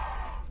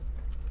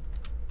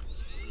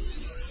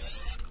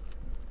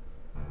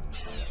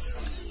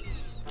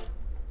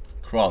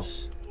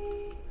 Cross.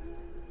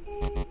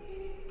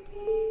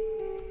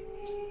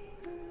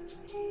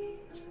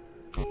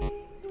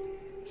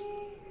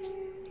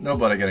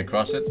 Nobody gonna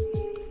cross it.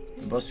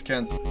 The bus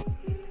can't.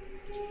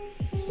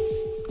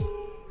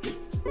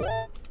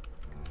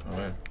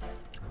 Alright.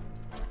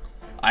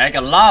 I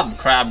love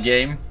crab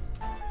game.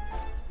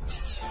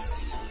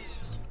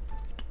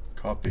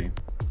 Copy.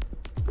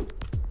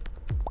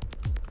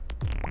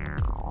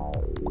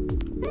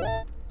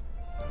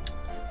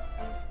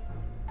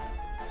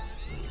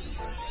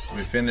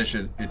 We finish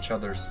each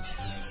other's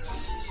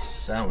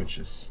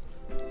sandwiches.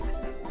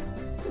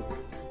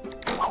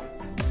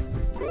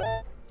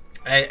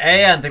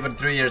 Hey, and thank you for the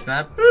 3 years,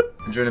 man. Boop.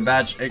 Enjoy the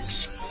badge.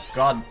 X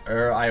God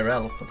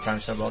IRL. What Prime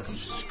Sub? Welcome to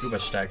Scuba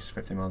Stacks.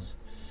 15 months.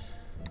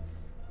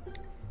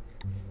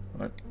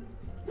 What?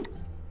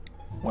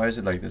 Why is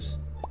it like this?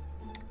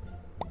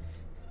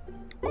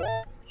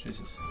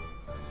 Jesus.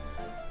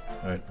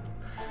 Alright.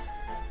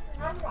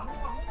 I'm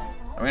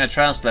gonna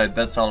translate.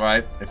 That's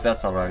alright. If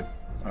that's alright.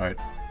 Alright.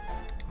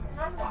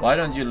 Why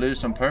don't you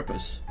lose on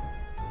purpose?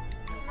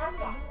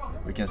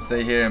 We can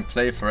stay here and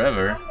play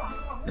forever.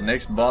 The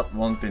next bot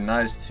won't be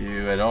nice to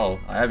you at all.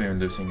 I haven't been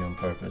losing on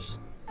purpose.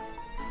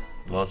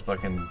 The last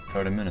fucking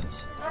 30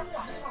 minutes.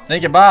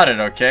 Think about it,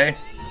 okay?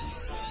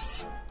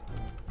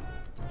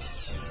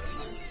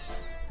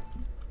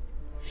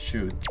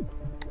 Shoot.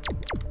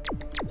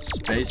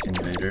 Space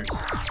Invaders.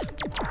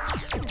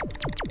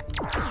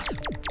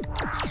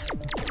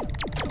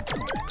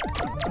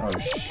 Oh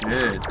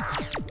shit.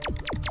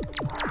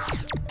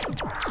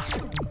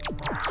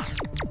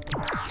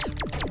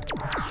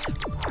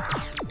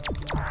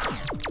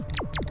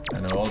 I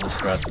know all the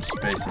strats of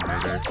Space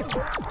Invader.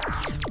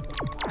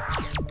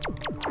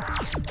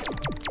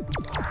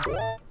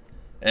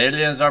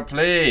 Aliens are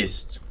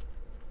pleased.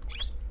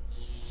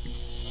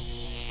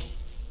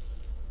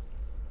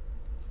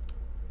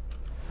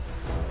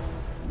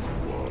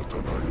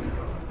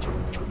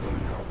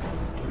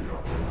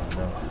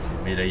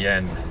 Meet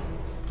again.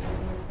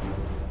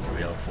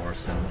 Real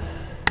Forsen.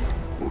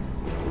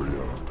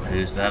 I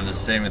used to have the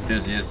same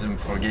enthusiasm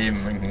for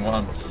gaming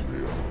once.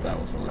 That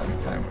was a long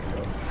time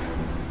ago.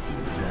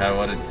 Do you have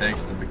what it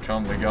takes to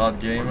become the god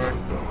gamer?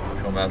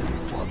 Come at me,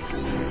 John.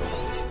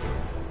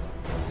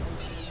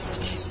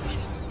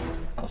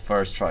 I'll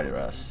first try your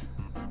ass.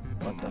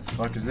 What the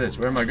fuck is this?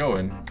 Where am I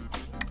going?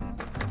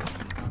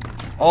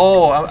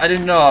 Oh, I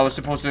didn't know I was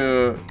supposed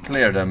to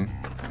clear them.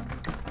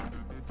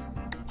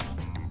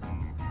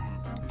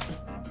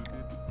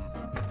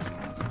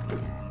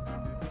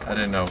 I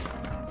didn't know.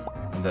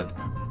 I'm dead.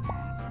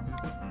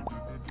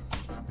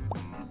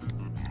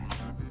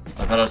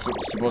 I thought I was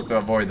supposed to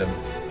avoid them.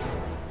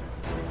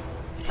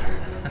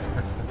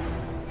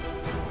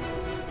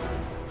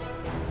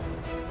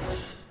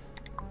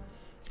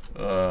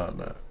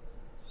 No.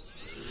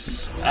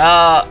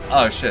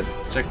 Oh shit.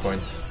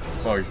 Checkpoint.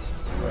 Bug.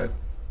 Right.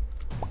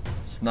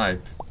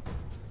 Snipe.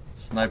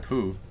 Snipe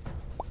who?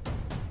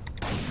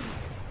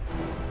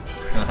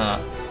 Haha.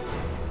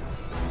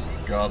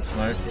 God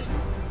snipe.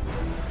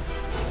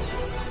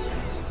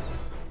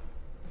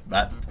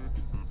 Bat.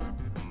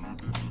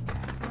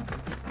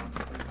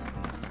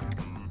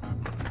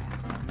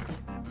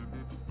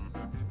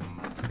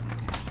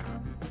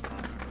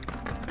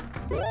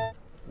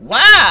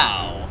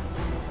 Wow!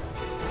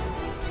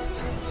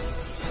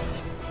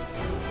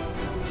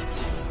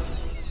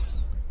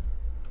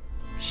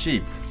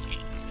 Sheep.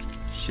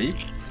 Sheep?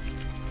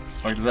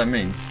 What does that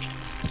mean?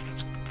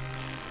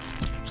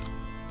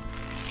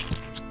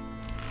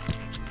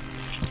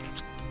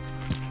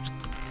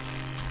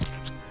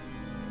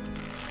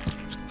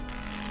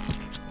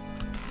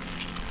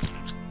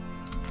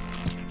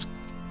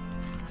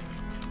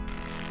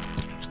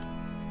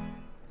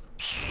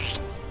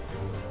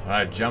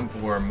 Alright, jump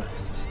worm.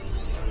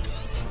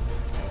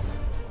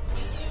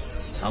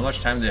 How much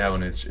time do you have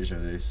on each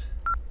of these?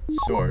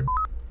 Sword.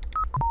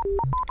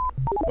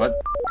 What?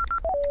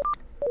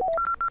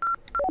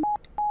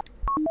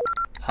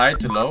 High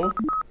to low?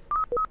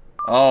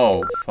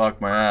 Oh,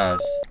 fuck my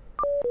ass.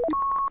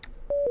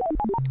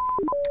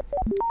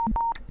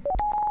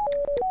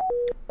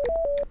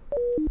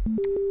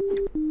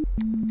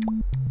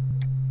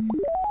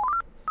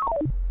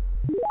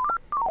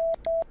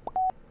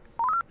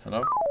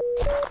 Hello?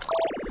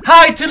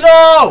 High to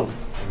low!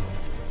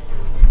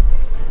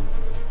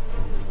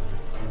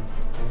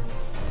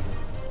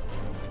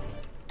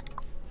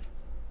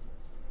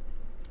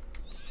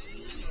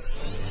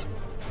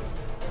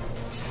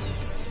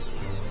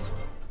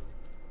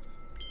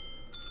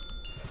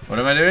 What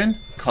am I doing?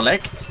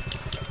 Collect?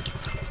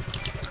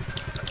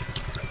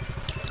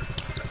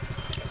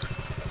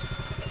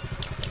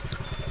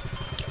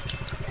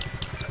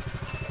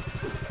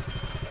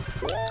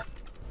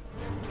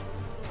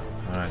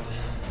 Alright.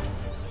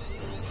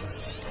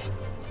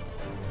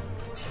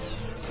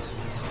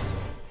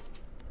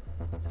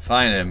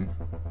 Find him.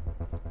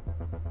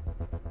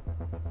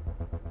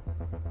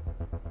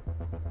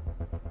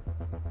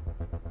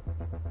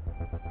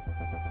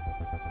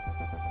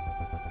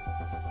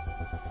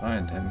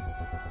 Find him.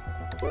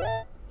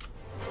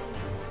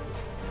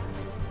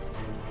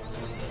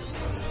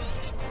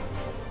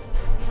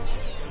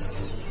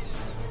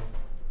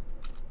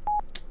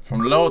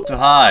 From low to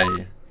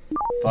high.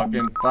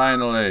 Fucking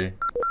finally.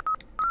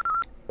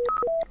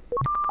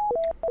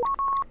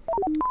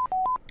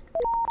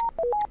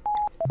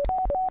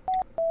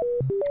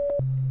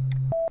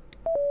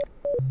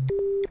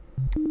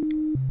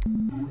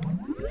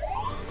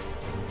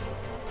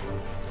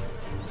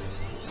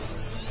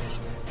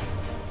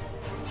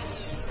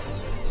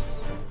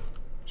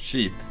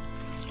 Sheep.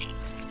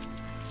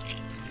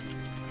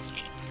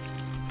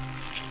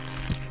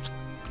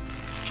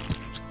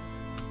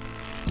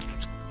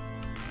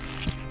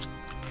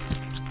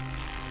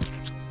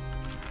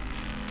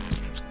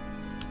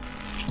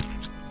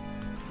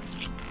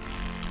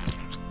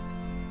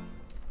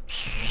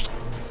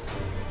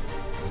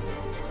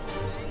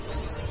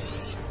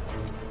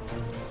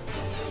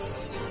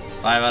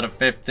 Five out of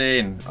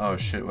 15. Oh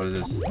shit, what is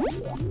this?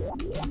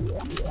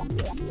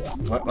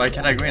 Why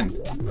can't I win?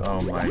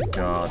 Oh my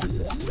god, this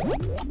is...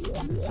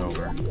 It's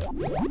over.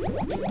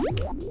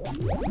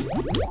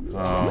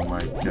 Oh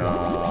my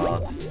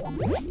god.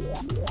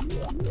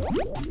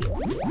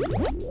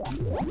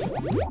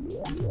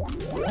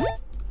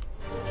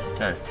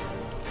 Okay.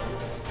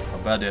 How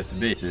bad do you have to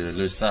be to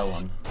lose that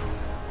one?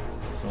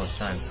 So much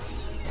time.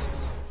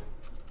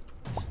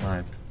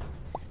 Snipe.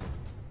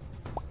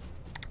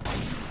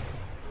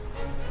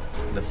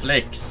 The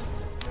flicks.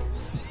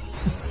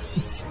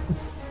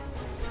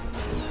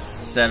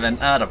 7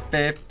 out of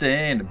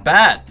 15.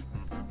 Bat!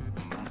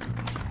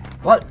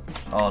 What?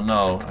 Oh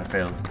no, I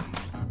failed.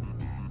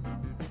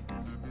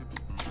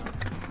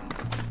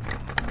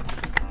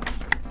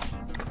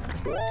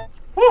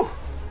 Whew!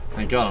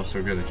 Thank god I'm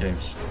so good at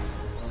games.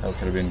 That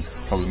could have been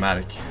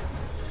problematic.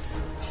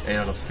 8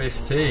 out of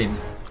 15.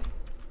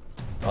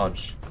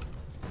 Dodge.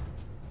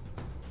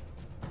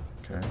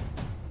 Okay.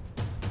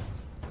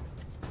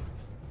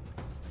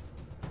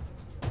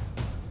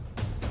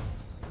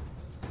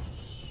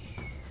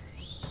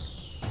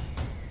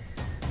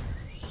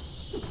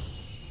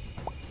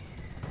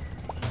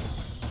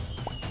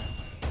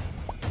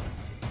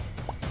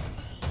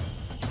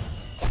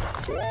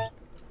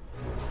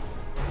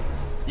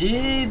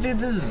 E to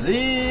the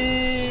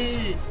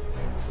Z.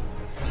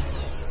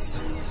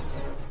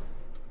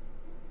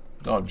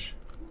 Dodge.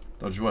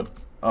 Dodge what?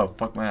 Oh,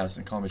 fuck my ass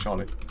and call me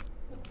Charlie.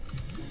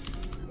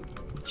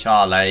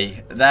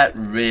 Charlie, that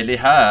really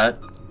hurt.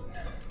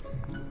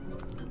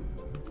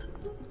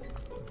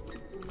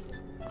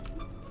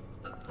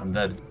 I'm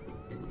dead.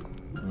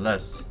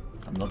 Unless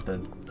I'm not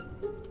dead.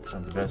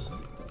 I'm the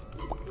best.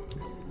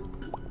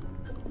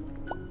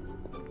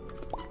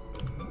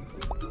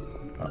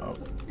 Uh-oh.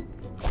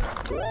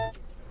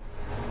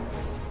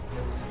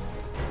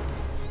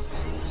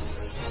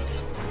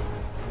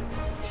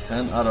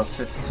 Ten out of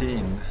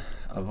 15.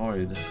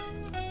 Avoid.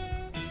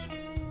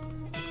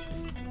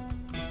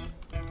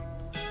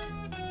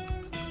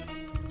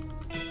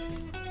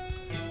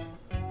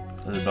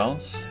 Does it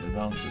bounce? It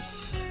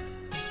bounces.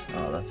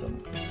 Oh, that's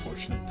an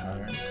unfortunate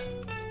pattern.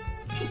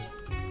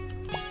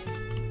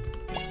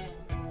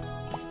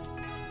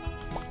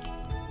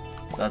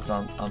 That's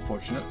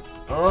unfortunate.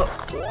 Oh!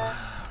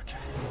 Okay.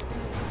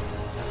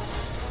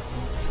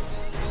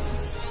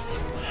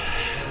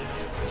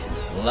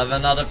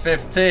 $11 out of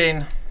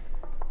 15.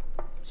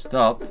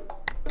 Stop.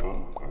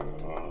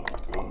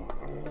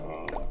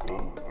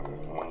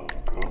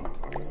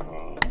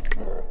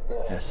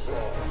 Yes.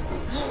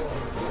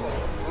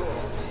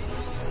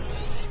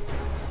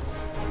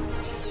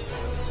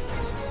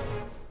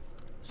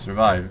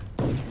 Survive.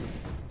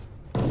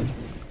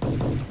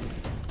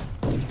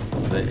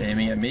 Are they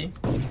aiming at me?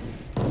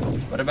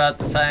 What about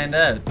to find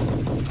out? I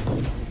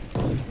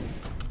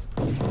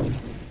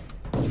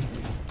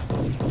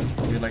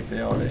feel like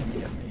they are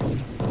aiming at me.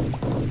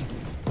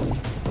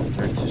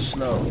 They're too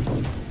slow.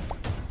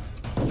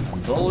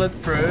 I'm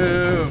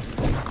bulletproof.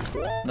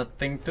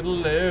 Nothing to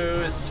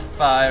lose.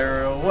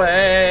 Fire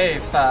away,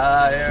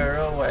 fire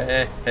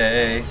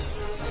away.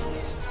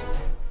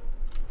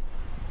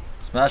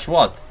 Smash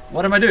what?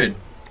 What am I doing?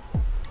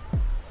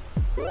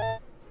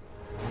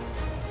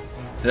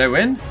 Did I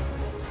win?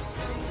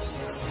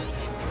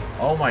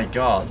 Oh my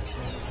god.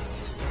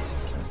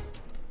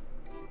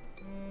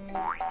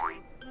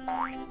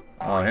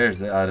 Oh, here's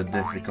the added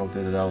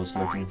difficulty that I was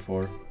looking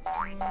for.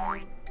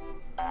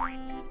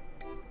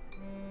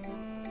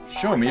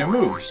 Show me your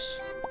moves.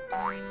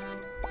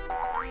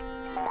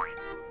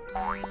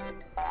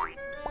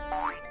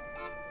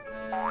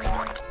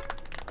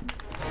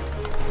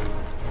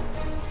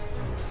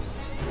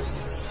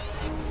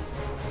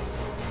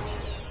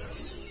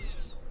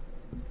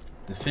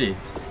 Defeat.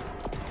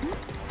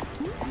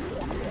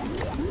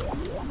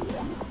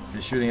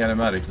 He's shooting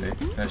automatically.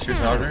 Can I shoot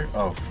harder?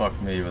 Oh, fuck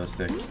me with a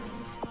stick.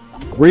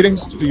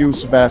 Greetings to you,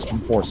 Sebastian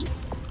Forsen.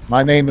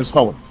 My name is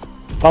Hullet.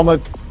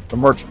 Hullet the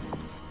Merchant.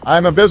 I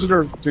am a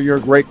visitor to your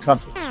great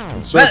country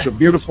in search of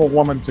beautiful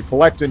woman to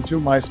collect into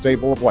my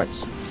stable of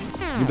wives.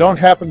 You don't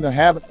happen to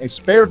have a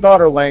spare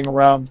daughter laying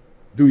around,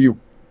 do you?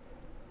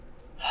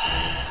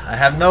 I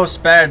have no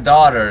spare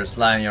daughters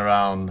lying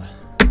around.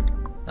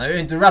 Now you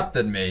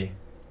interrupted me.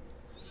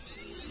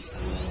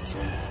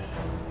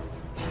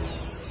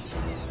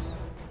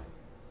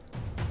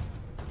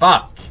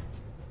 Fuck.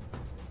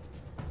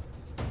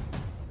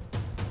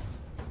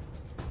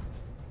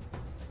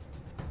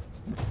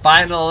 The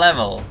final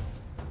level.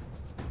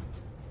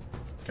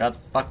 God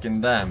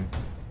fucking damn.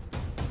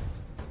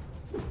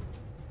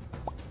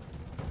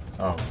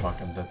 Oh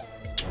fuck, I'm dead.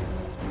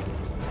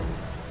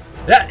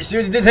 Yeah, you see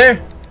what you did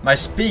here? My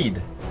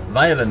speed,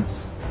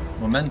 violence,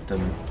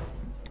 momentum.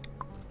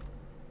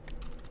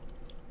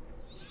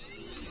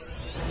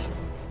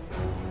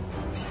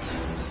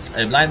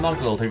 A blind monk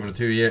will take for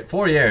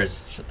 4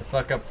 years. Shut the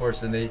fuck up,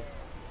 Forsen.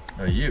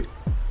 No, you.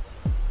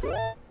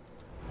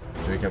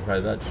 Drink up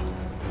pride badge.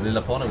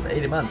 Lil Apona with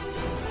 80 months.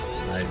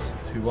 Nice.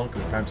 2-1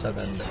 with Prime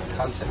 7 and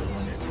Cog 7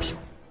 on you.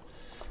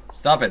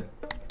 Stop it.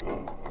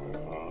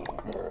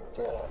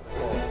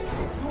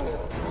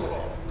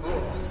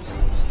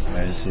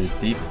 I see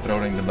deep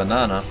throating the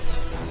banana.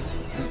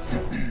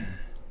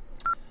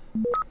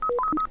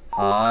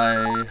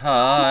 Hi,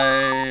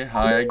 hi,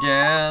 hi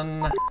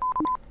again.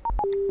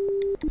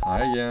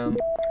 Hi again.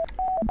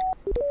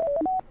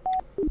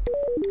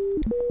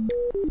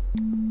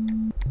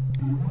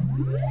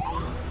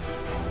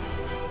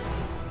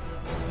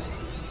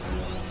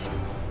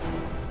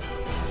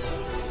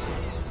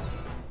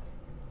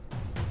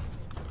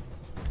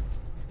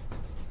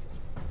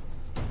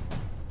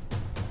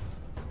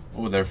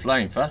 Oh, they're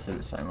flying faster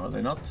this time, are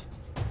they not?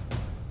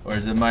 Or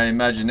is it my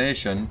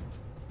imagination?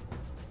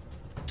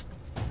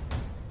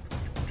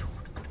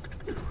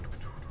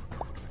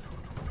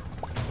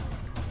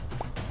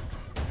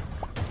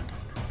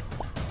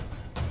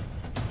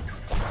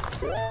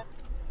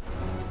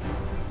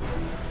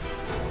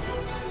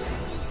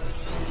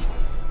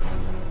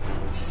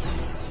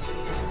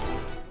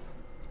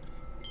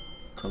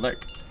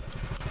 Collect.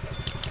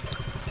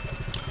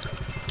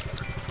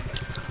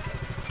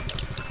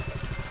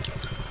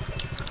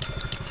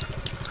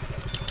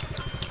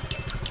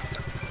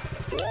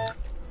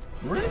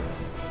 Really?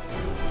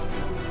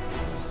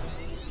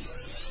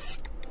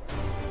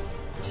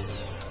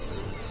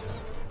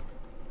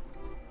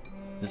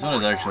 This one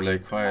is actually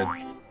quite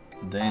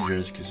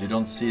dangerous because you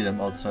don't see them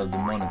outside the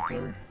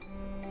monitor.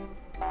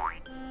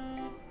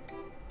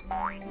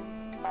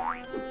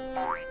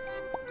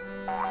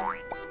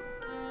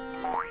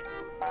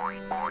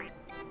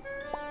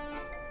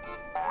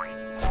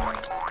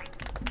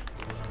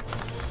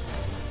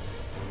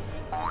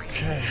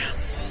 Okay.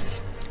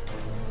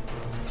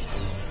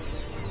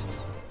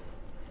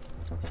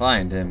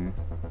 Find him.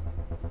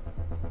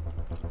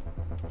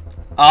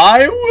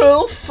 I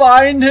will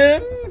find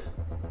him.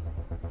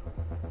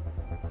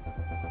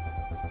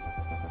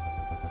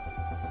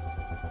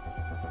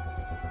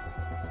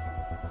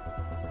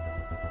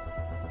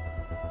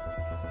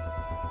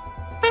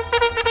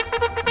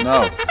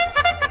 No.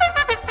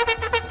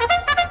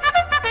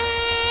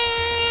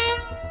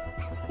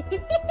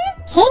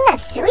 King of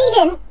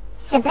Sweden,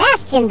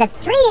 Sebastian the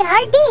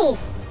 3RD.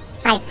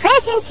 I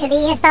present to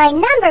thee as thy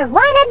 #1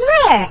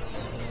 admirer.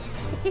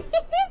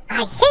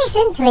 I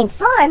hasten to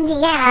inform thee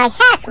that I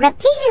have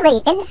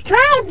repeatedly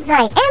inscribed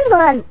thy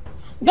emblem,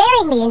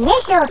 bearing the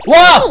initials C.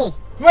 Whoa!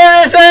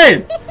 Where is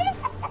he?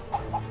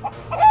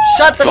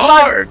 Shut the fuck!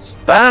 Guards,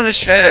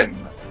 banish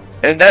him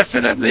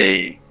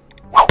indefinitely.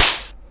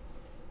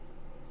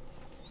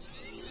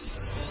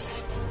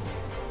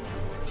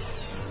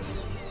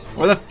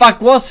 Where the fuck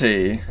was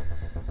he?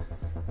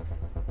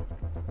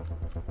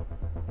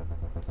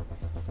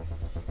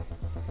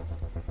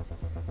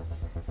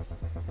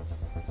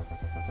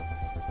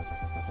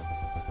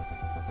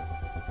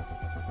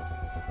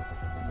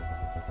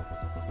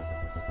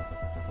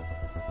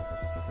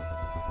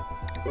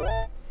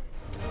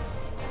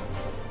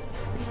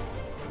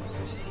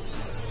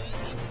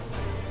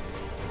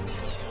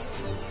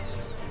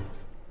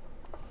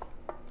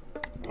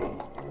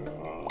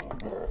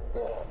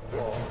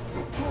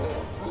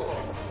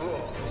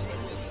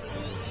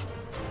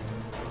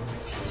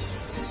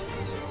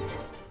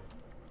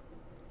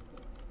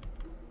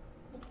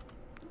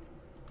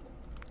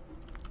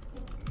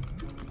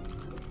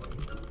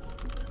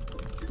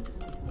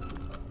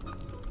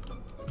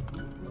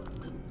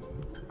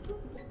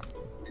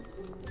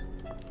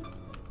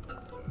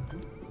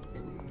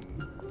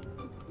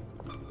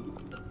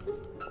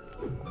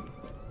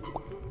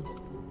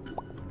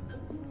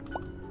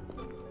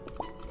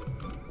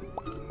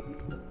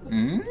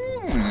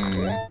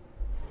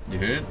 You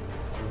hear it?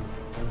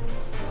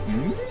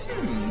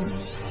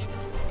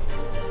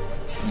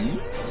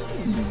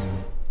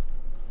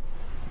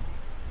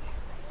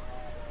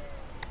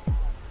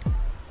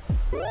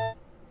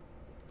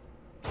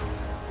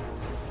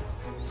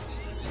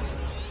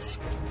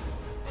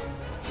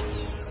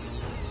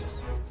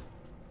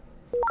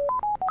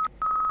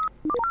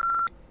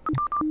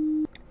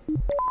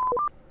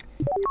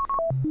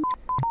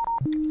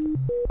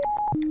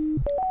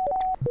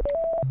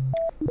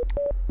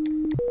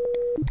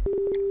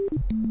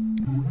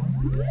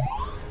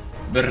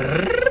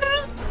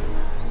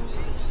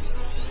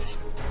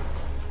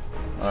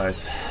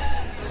 Alright.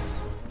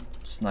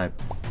 Snipe.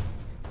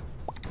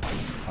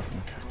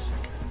 Fucking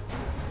cocksucker.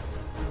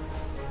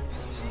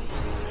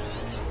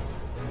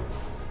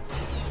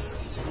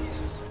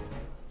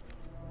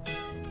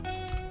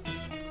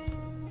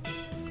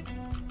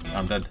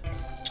 I'm dead.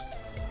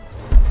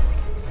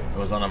 It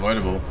was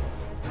unavoidable.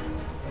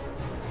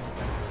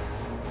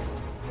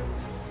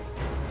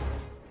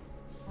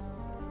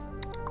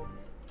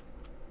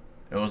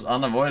 It was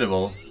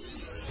unavoidable.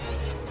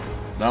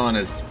 That one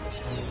is...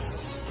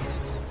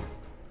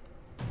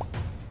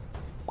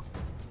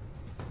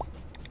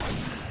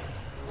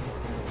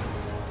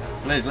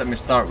 Please let me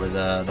start with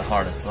the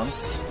hardest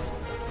ones.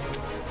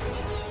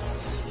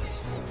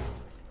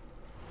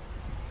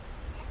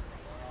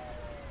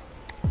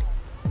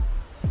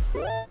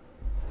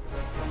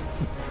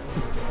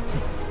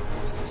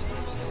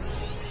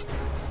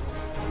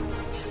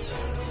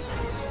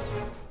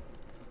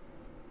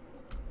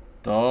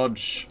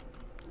 Dodge.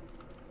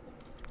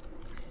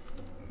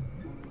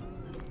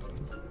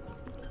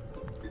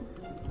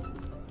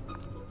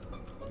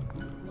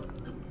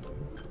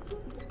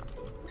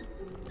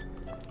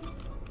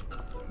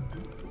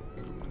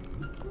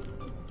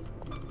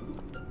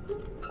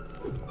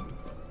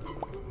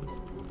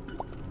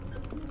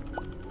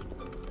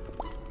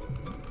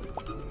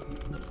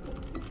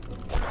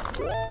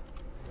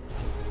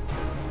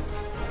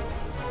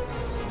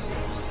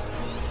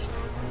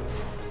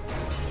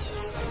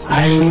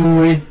 I'm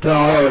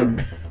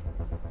retarded.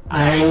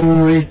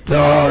 I'm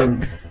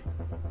retarded.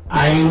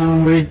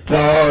 I'm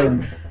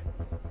retarded.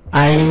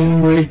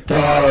 I'm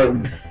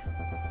retarded.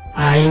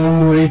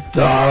 I'm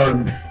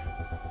retarded.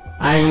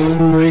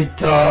 I'm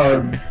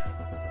retarded.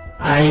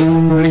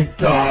 I'm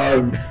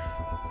retarded.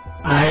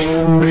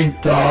 I'm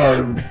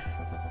retarded.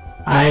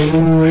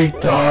 I'm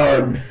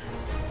retarded.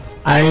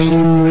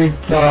 I'm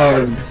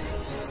retarded.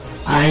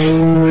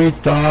 I'm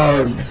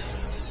retarded.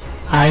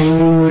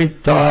 I'm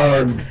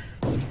retarded.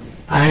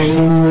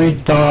 I'm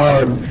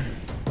retarded.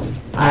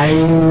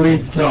 I'm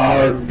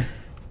retarded.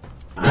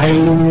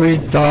 I'm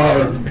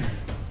retarded.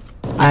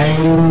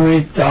 I'm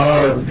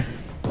retarded.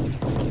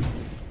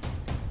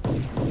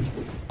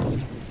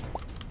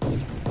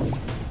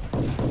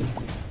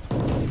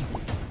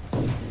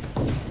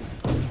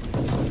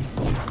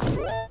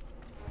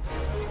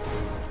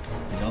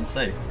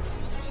 say.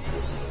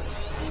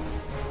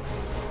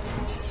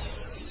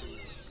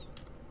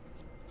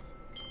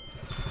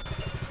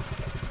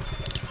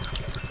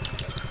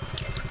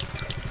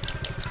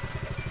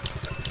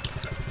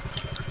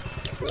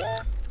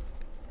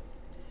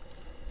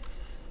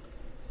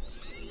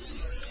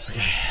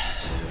 Okay.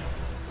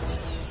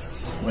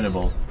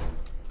 Winnable.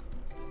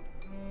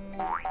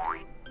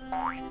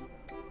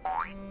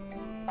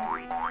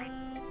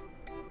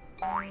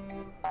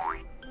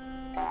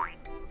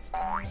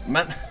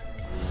 Man.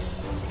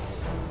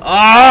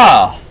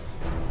 Ah!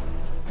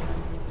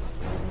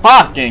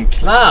 Fucking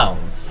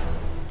clowns!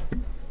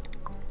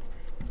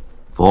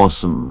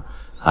 Forsen,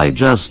 I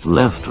just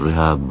left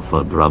rehab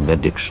for drug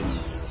addiction.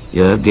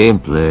 Your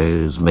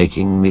gameplay is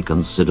making me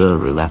consider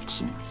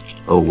relapsing.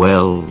 Oh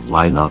well,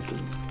 why not?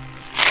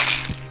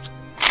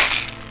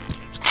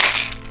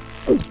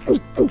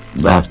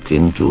 Back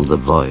into the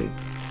void.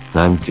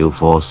 Thank you,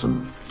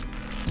 Forsen.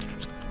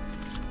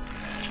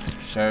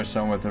 Share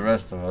some with the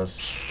rest of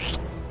us.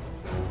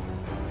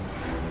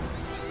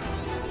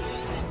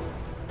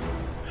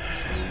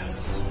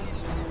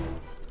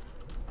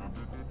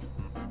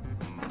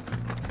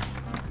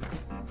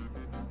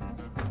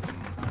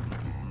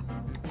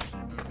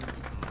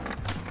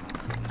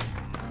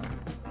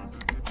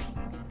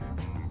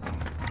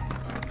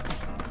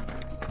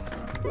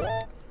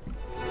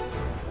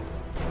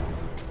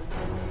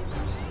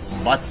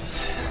 What?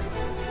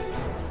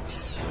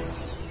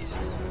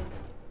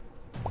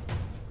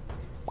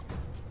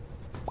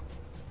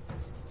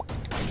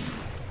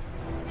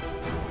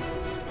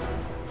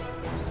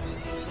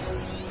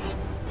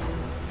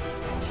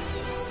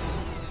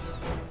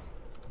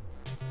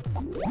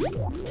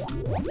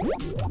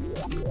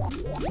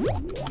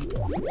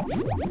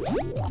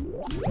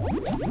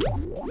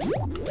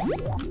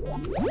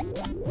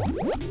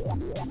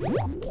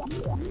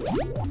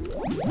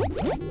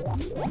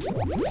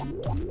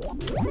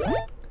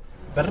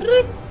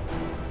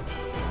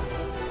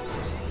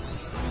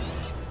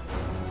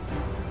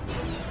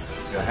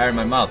 Got hair in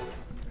my mouth.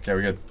 Okay,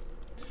 we're good.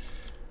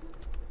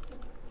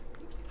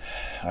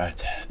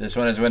 Alright, this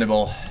one is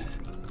winnable.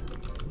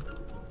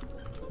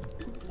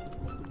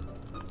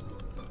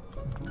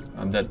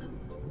 I'm dead.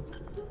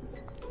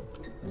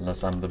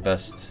 Unless I'm the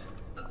best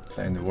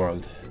player in the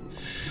world.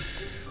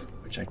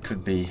 Which I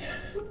could be.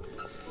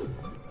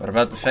 We're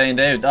about to find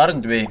out,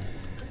 aren't we?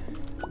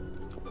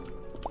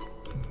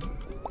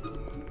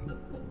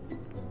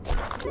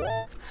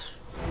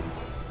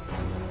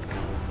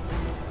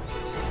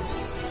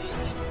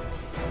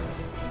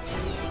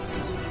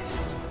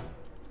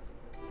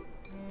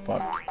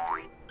 Fuck.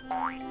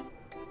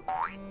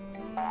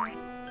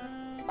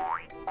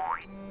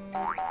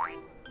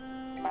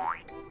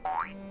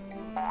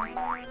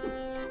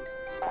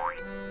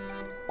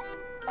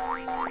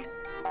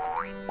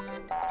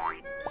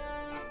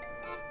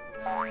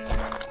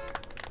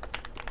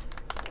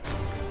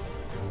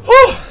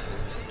 Whew.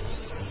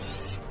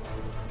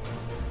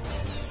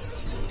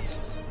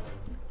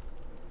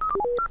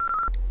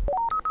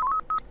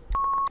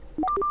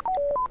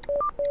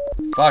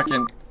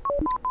 Fucking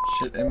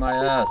shit in my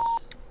ass.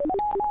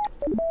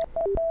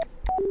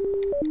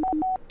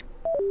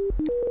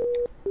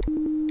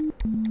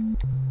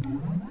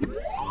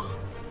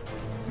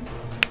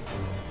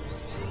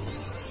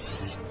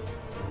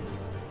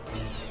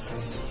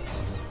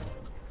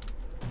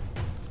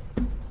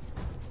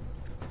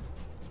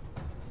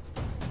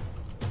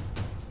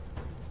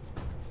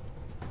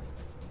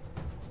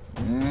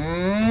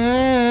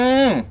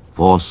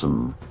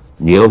 Forsen,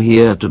 Neo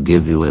here to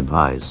give you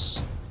advice.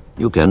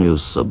 You can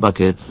use a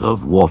bucket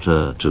of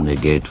water to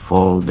negate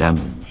fall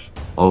damage.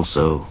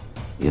 Also,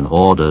 in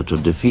order to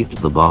defeat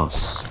the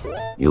boss,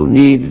 you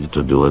need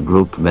to do a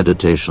group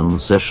meditation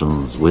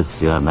sessions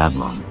with your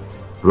madman.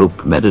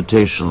 Group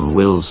meditation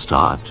will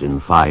start in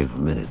 5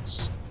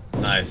 minutes.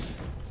 Nice.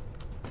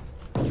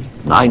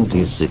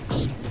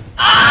 96.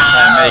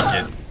 Try and make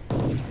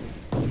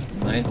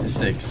it.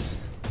 96.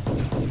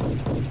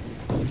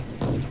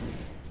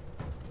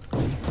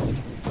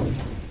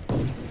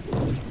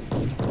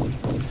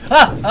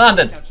 Ah! I'm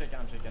dead!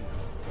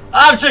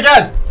 I'm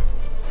chicken!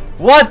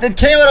 What? It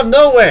came out of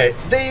nowhere!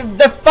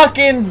 The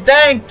fucking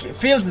dank,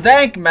 feels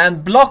dank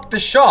man blocked the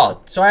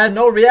shot, so I had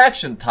no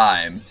reaction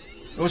time.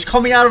 It was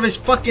coming out of his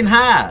fucking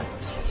hat.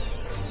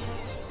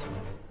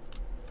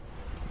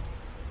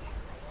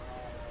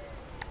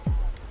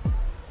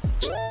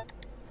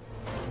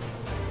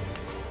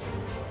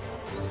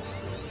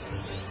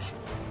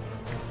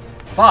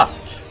 Fuck.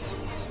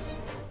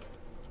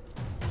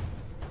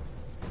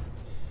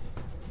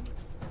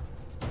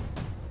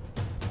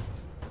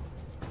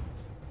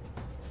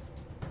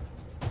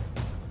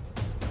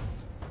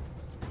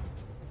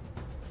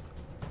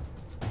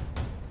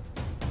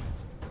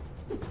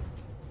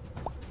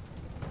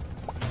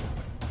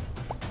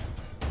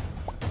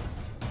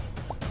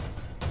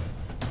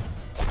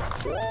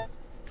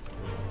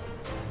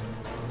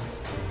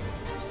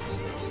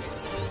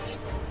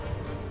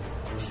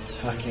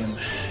 Fucking...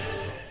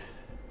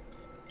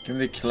 Give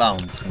me the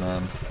clowns,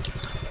 man.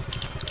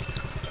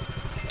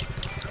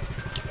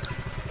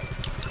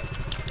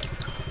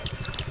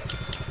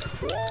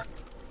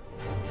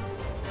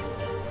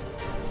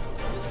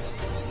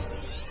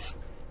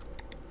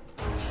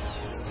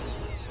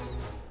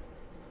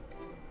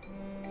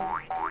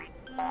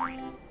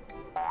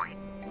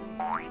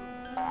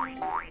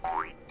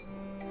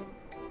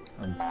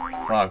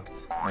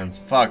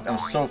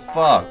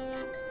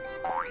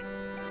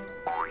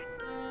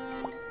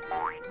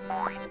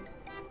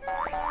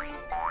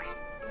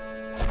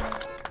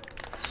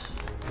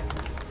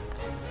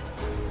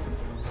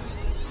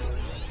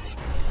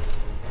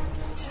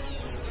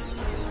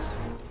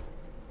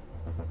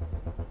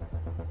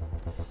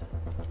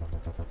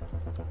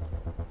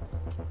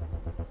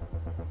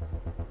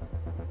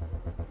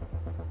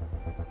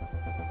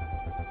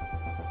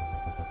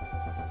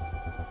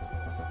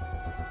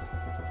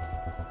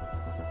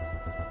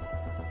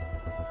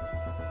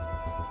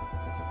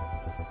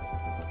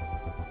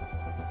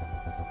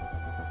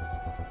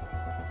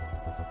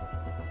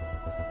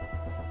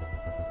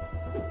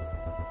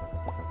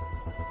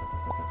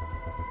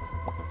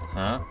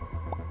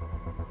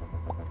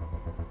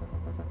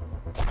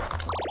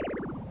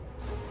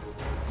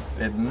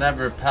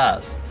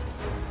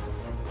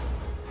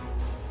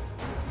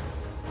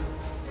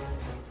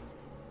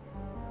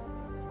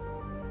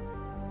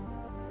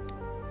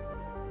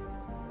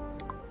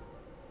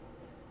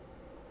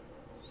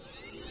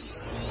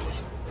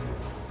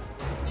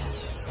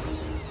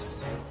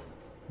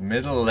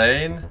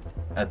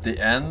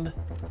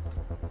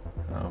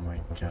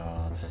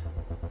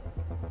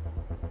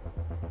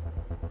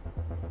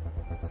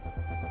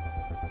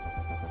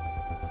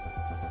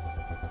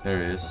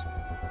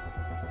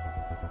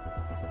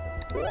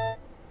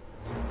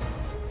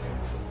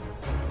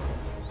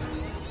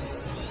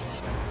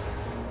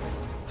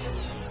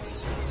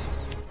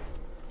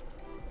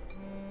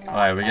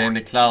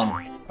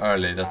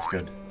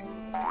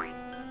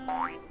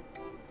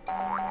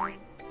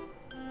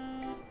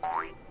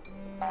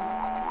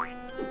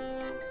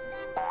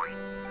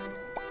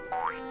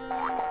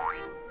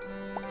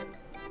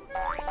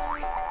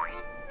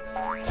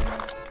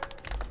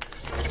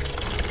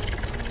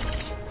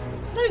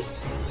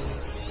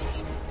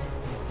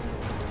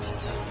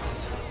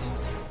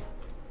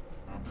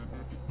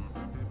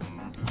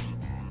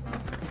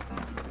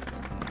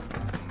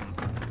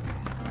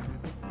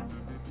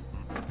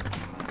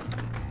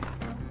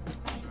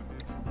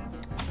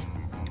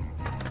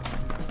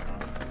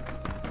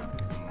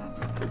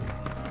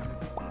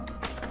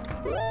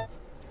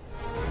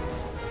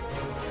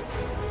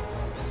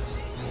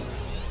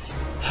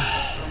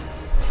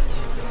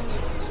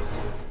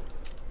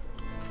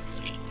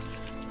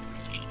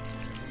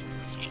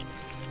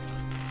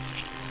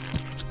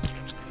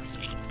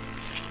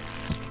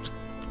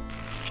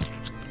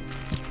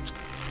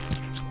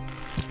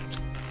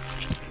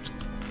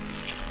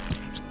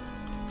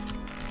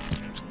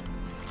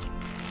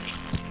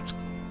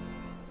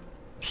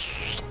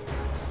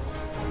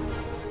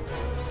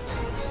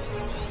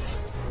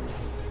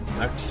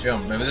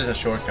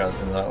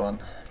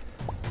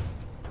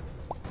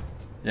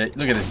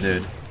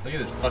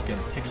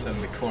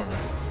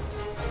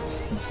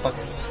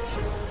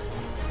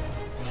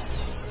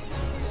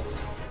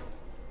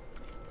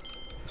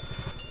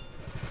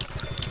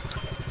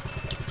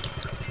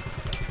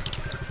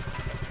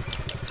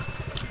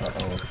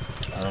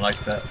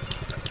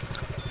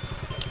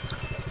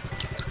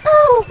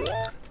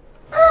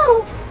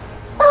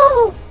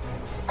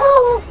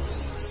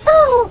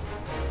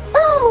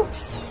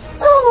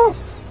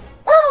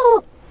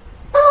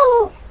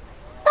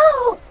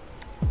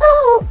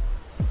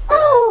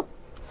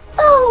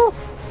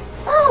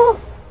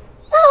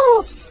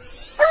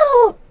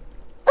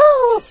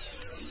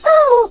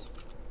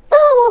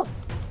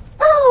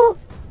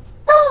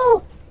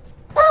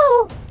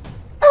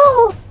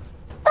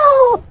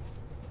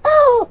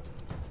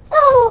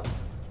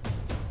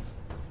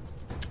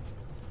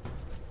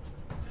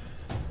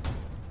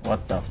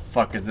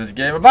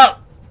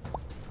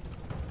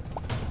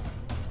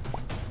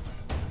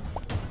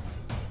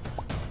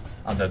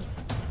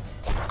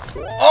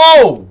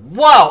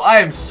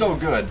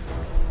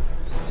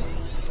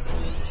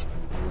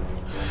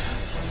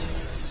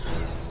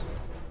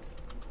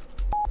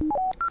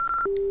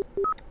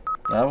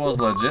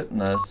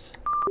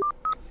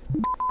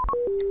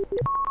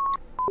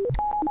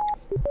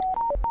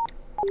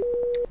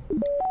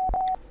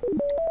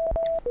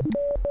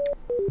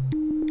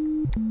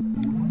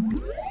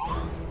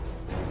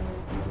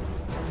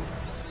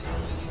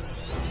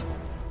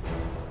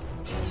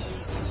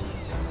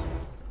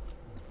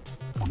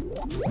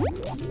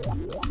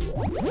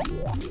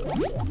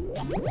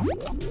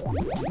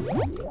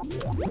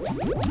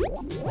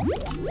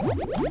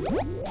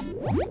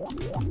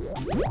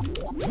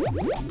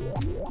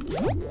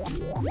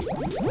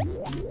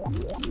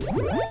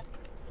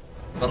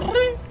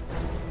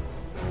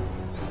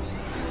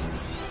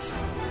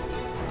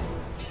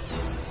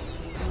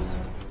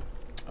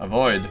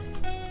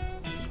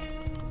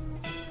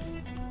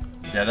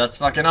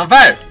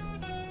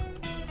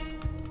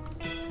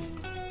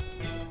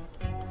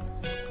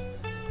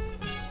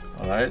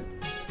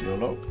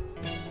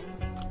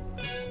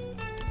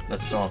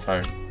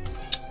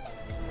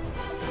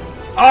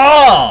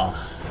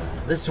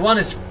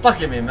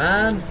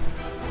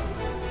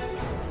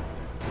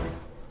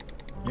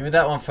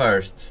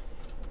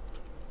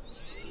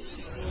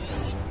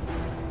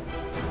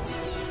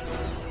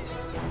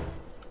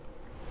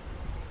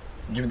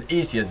 Give me the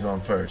easiest one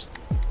first.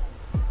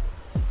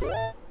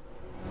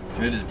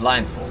 Dude is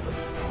blindfolded.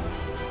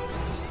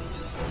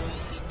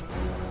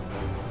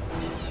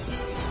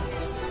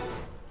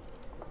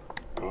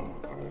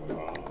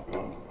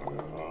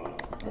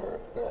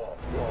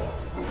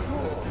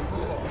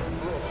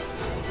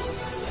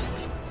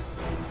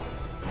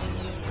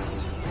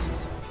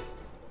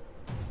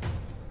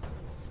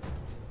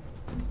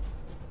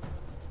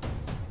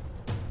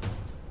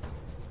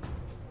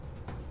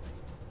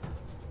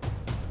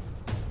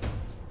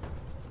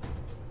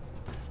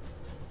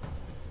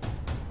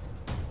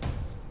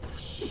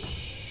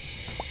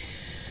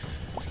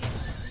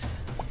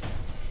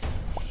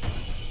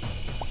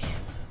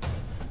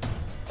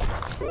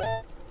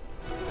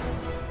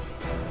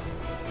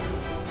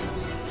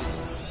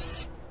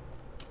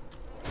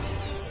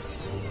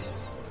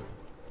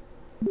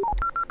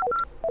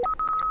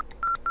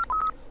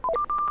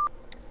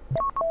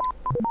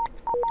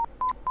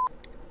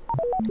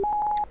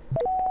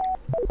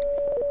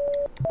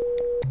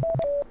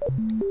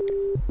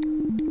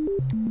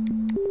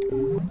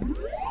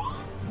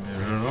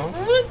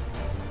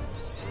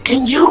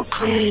 Can you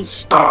please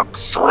stop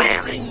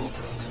swearing?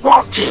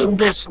 Watching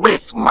this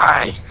with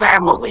my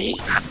family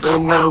at the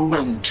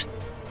moment.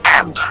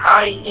 And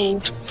I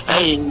ain't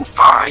paying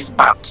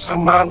 $5 a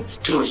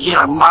month to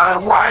hear my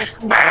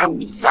wife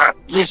man that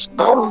this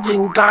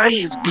balding guy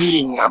is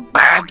being a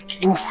bad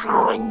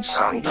influence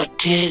on the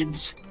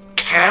kids.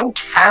 Can't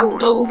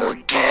handle the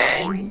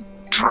game.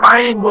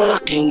 Try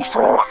working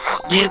for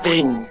a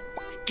living.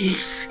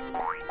 If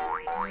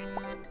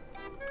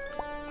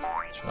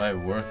Try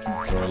working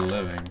for a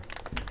living.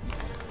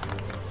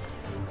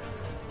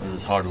 This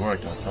is hard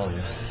work, I'll tell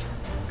you.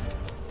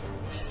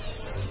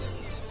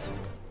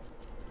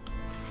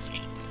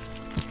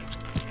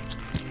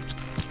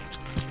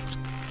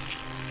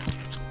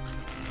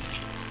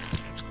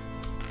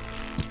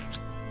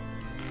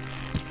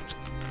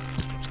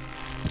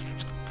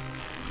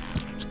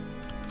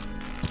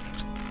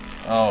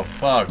 Oh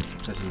fuck,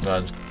 this is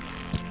bad.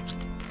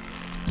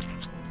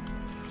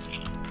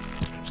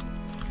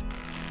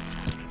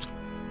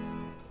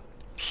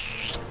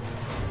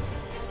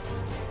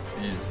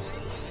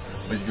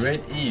 With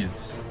great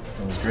ease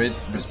comes great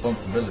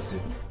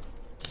responsibility.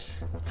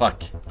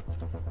 Fuck.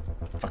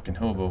 Fucking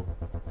hobo.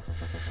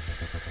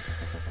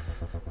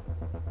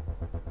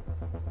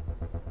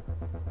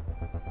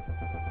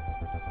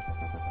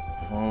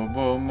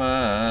 Hobo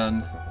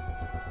man,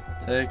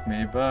 take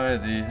me by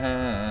the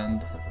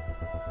hand.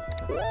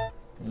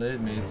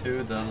 Lead me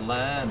to the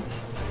land.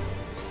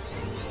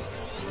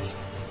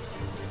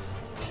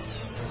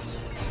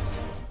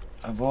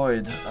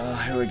 Avoid.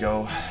 Here we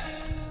go.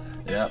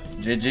 Yeah,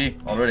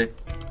 GG already.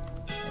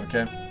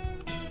 Okay.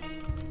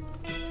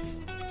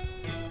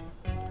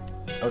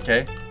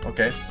 Okay.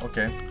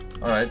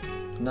 Alright.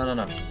 No.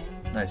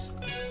 Nice.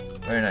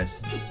 Very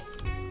nice.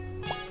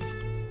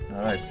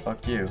 Alright,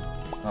 fuck you.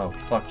 Oh,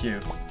 fuck you.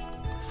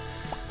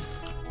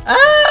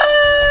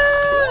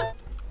 Ah!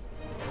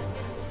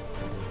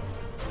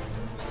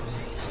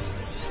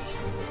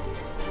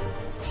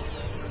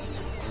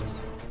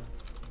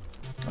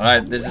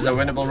 Alright, this is a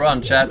winnable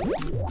run, chat.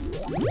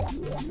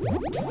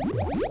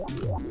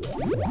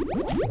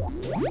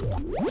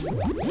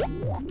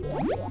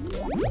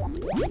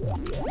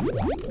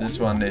 This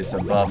one needs a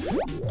buff.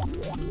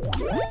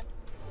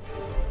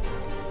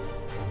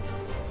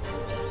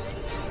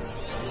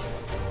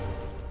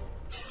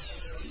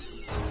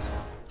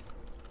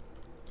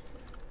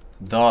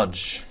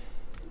 Dodge.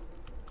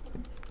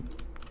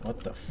 What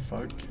the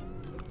fuck?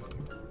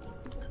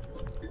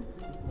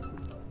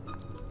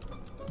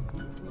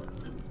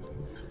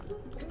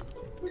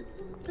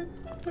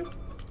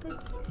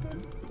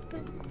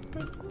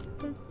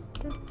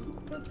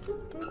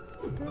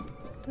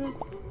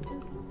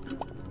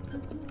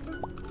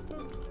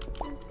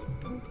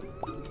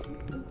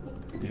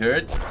 You hear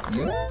it?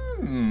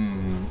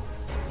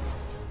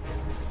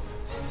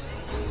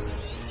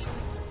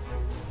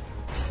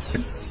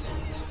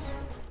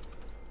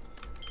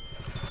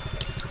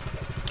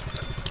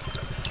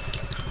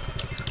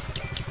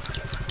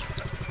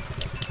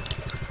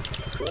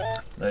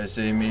 They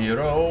see me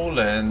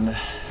rolling,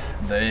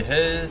 they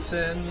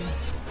hating.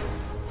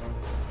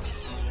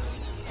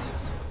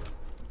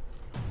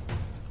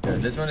 Yeah,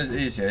 this one is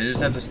easy. I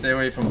just have to stay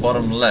away from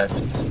bottom left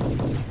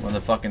when the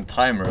fucking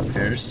timer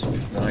appears,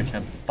 because then I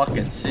can't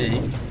fucking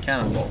see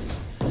cannonballs.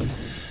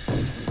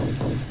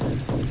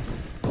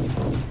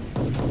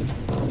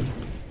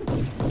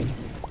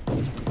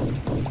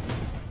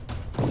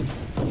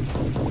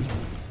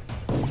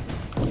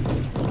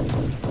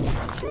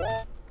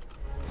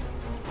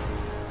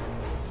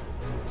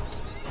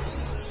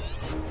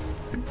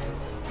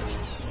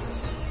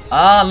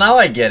 Ah, now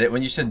I get it.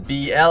 When you said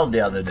BL the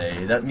other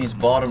day, that means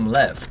bottom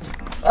left.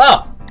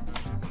 Ah!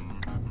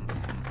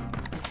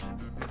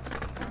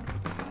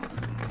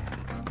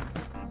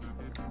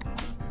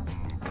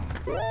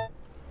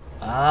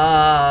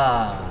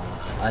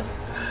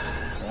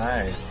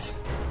 Right.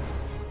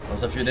 That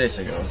was a few days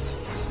ago.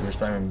 You were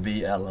spamming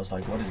BL. I was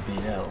like, what is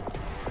BL?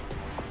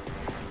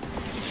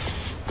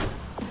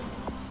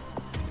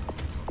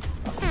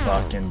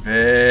 fucking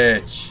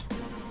bitch.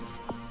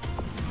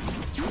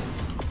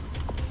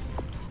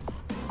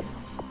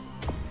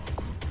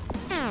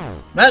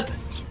 Man,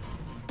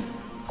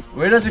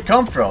 where does it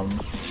come from?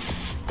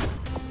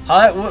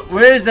 How?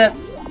 Where is that?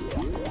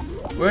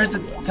 Where is the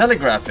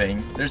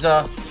telegraphing? There's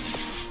a.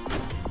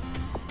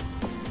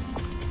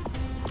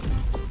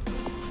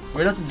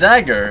 Where does the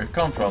dagger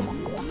come from?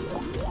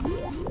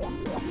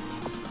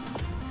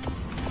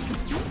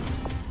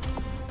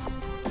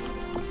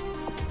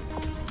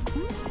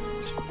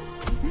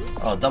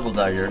 Oh, double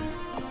dagger.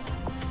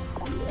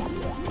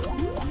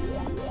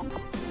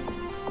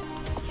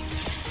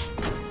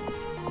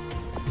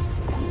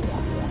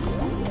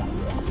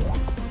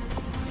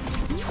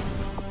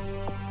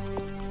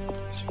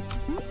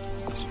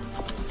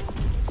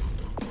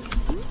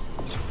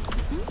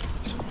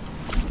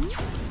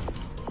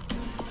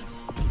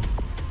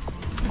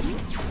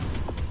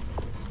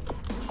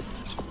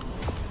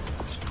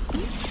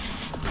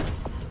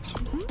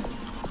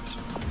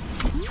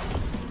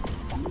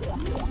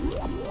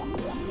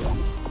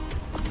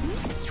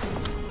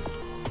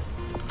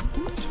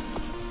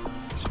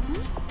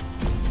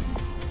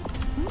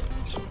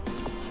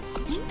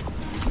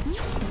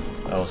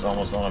 That was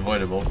almost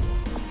unavoidable.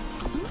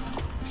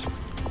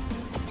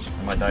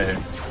 I might die here.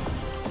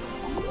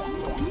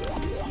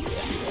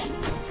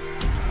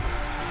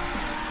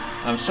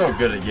 I'm so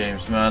good at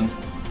games, man.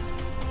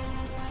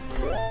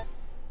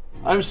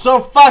 I'm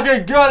so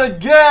fucking good at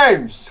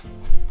games!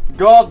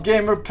 God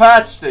Gamer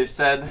patch, they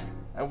said.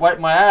 And wipe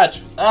my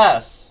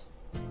ass.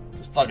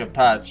 This fucking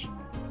patch.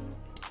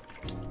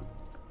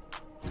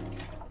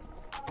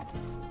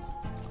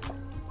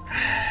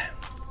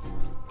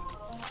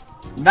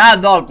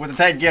 Mad Dog with the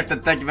 10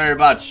 gifted, thank you very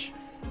much.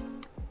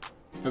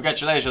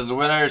 Congratulations,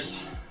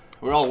 winners.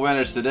 We're all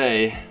winners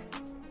today.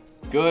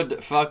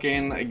 Good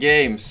fucking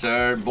game,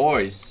 sir,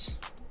 boys.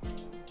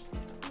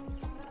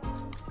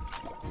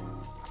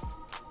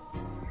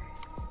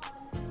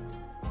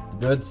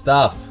 Good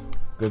stuff.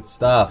 Good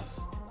stuff.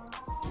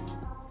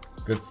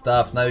 Good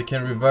stuff. Now you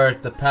can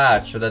revert the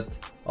patch so that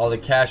all the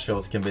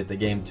casuals can beat the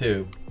game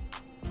too.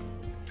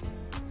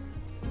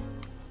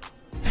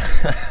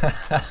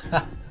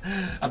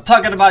 I'm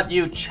talking about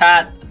you,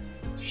 chat.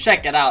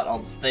 Check it out on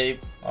Steam.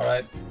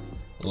 Alright.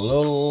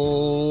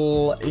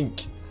 LUL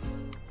Inc.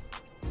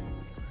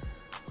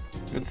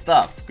 Good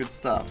stuff, good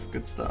stuff,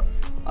 good stuff.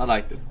 I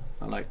liked it.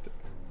 I liked it.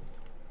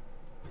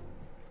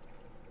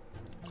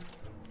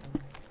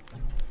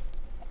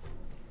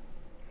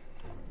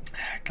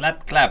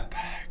 Clap, clap.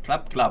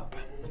 Clap, clap.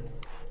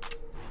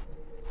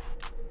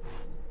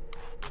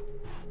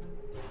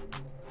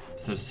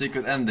 The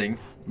secret ending.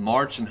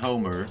 Marge and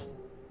Homer.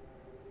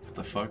 What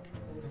the fuck?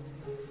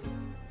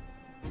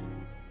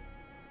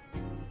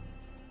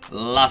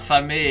 La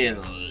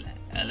Famille.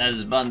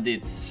 Les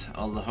bandits.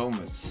 All the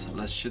homers.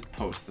 Les shit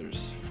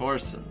posters.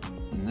 Forsen.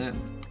 Nen.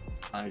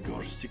 I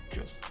går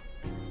cykel.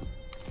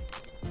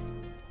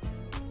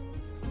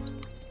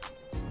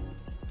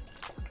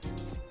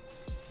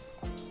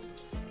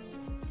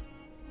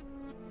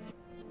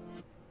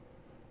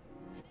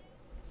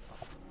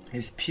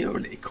 It's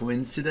purely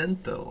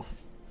coincidental.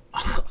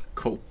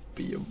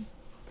 Copium.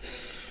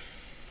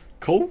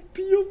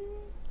 Copium.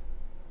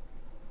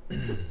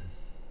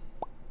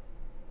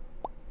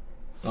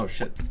 Oh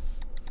shit.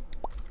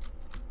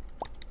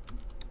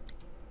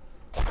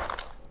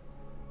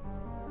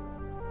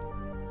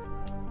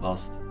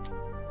 Lost.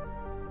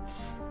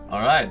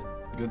 Alright,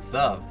 good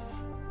stuff.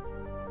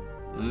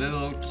 A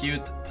little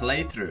cute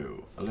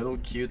playthrough. A little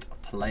cute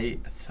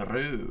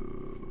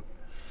playthrough.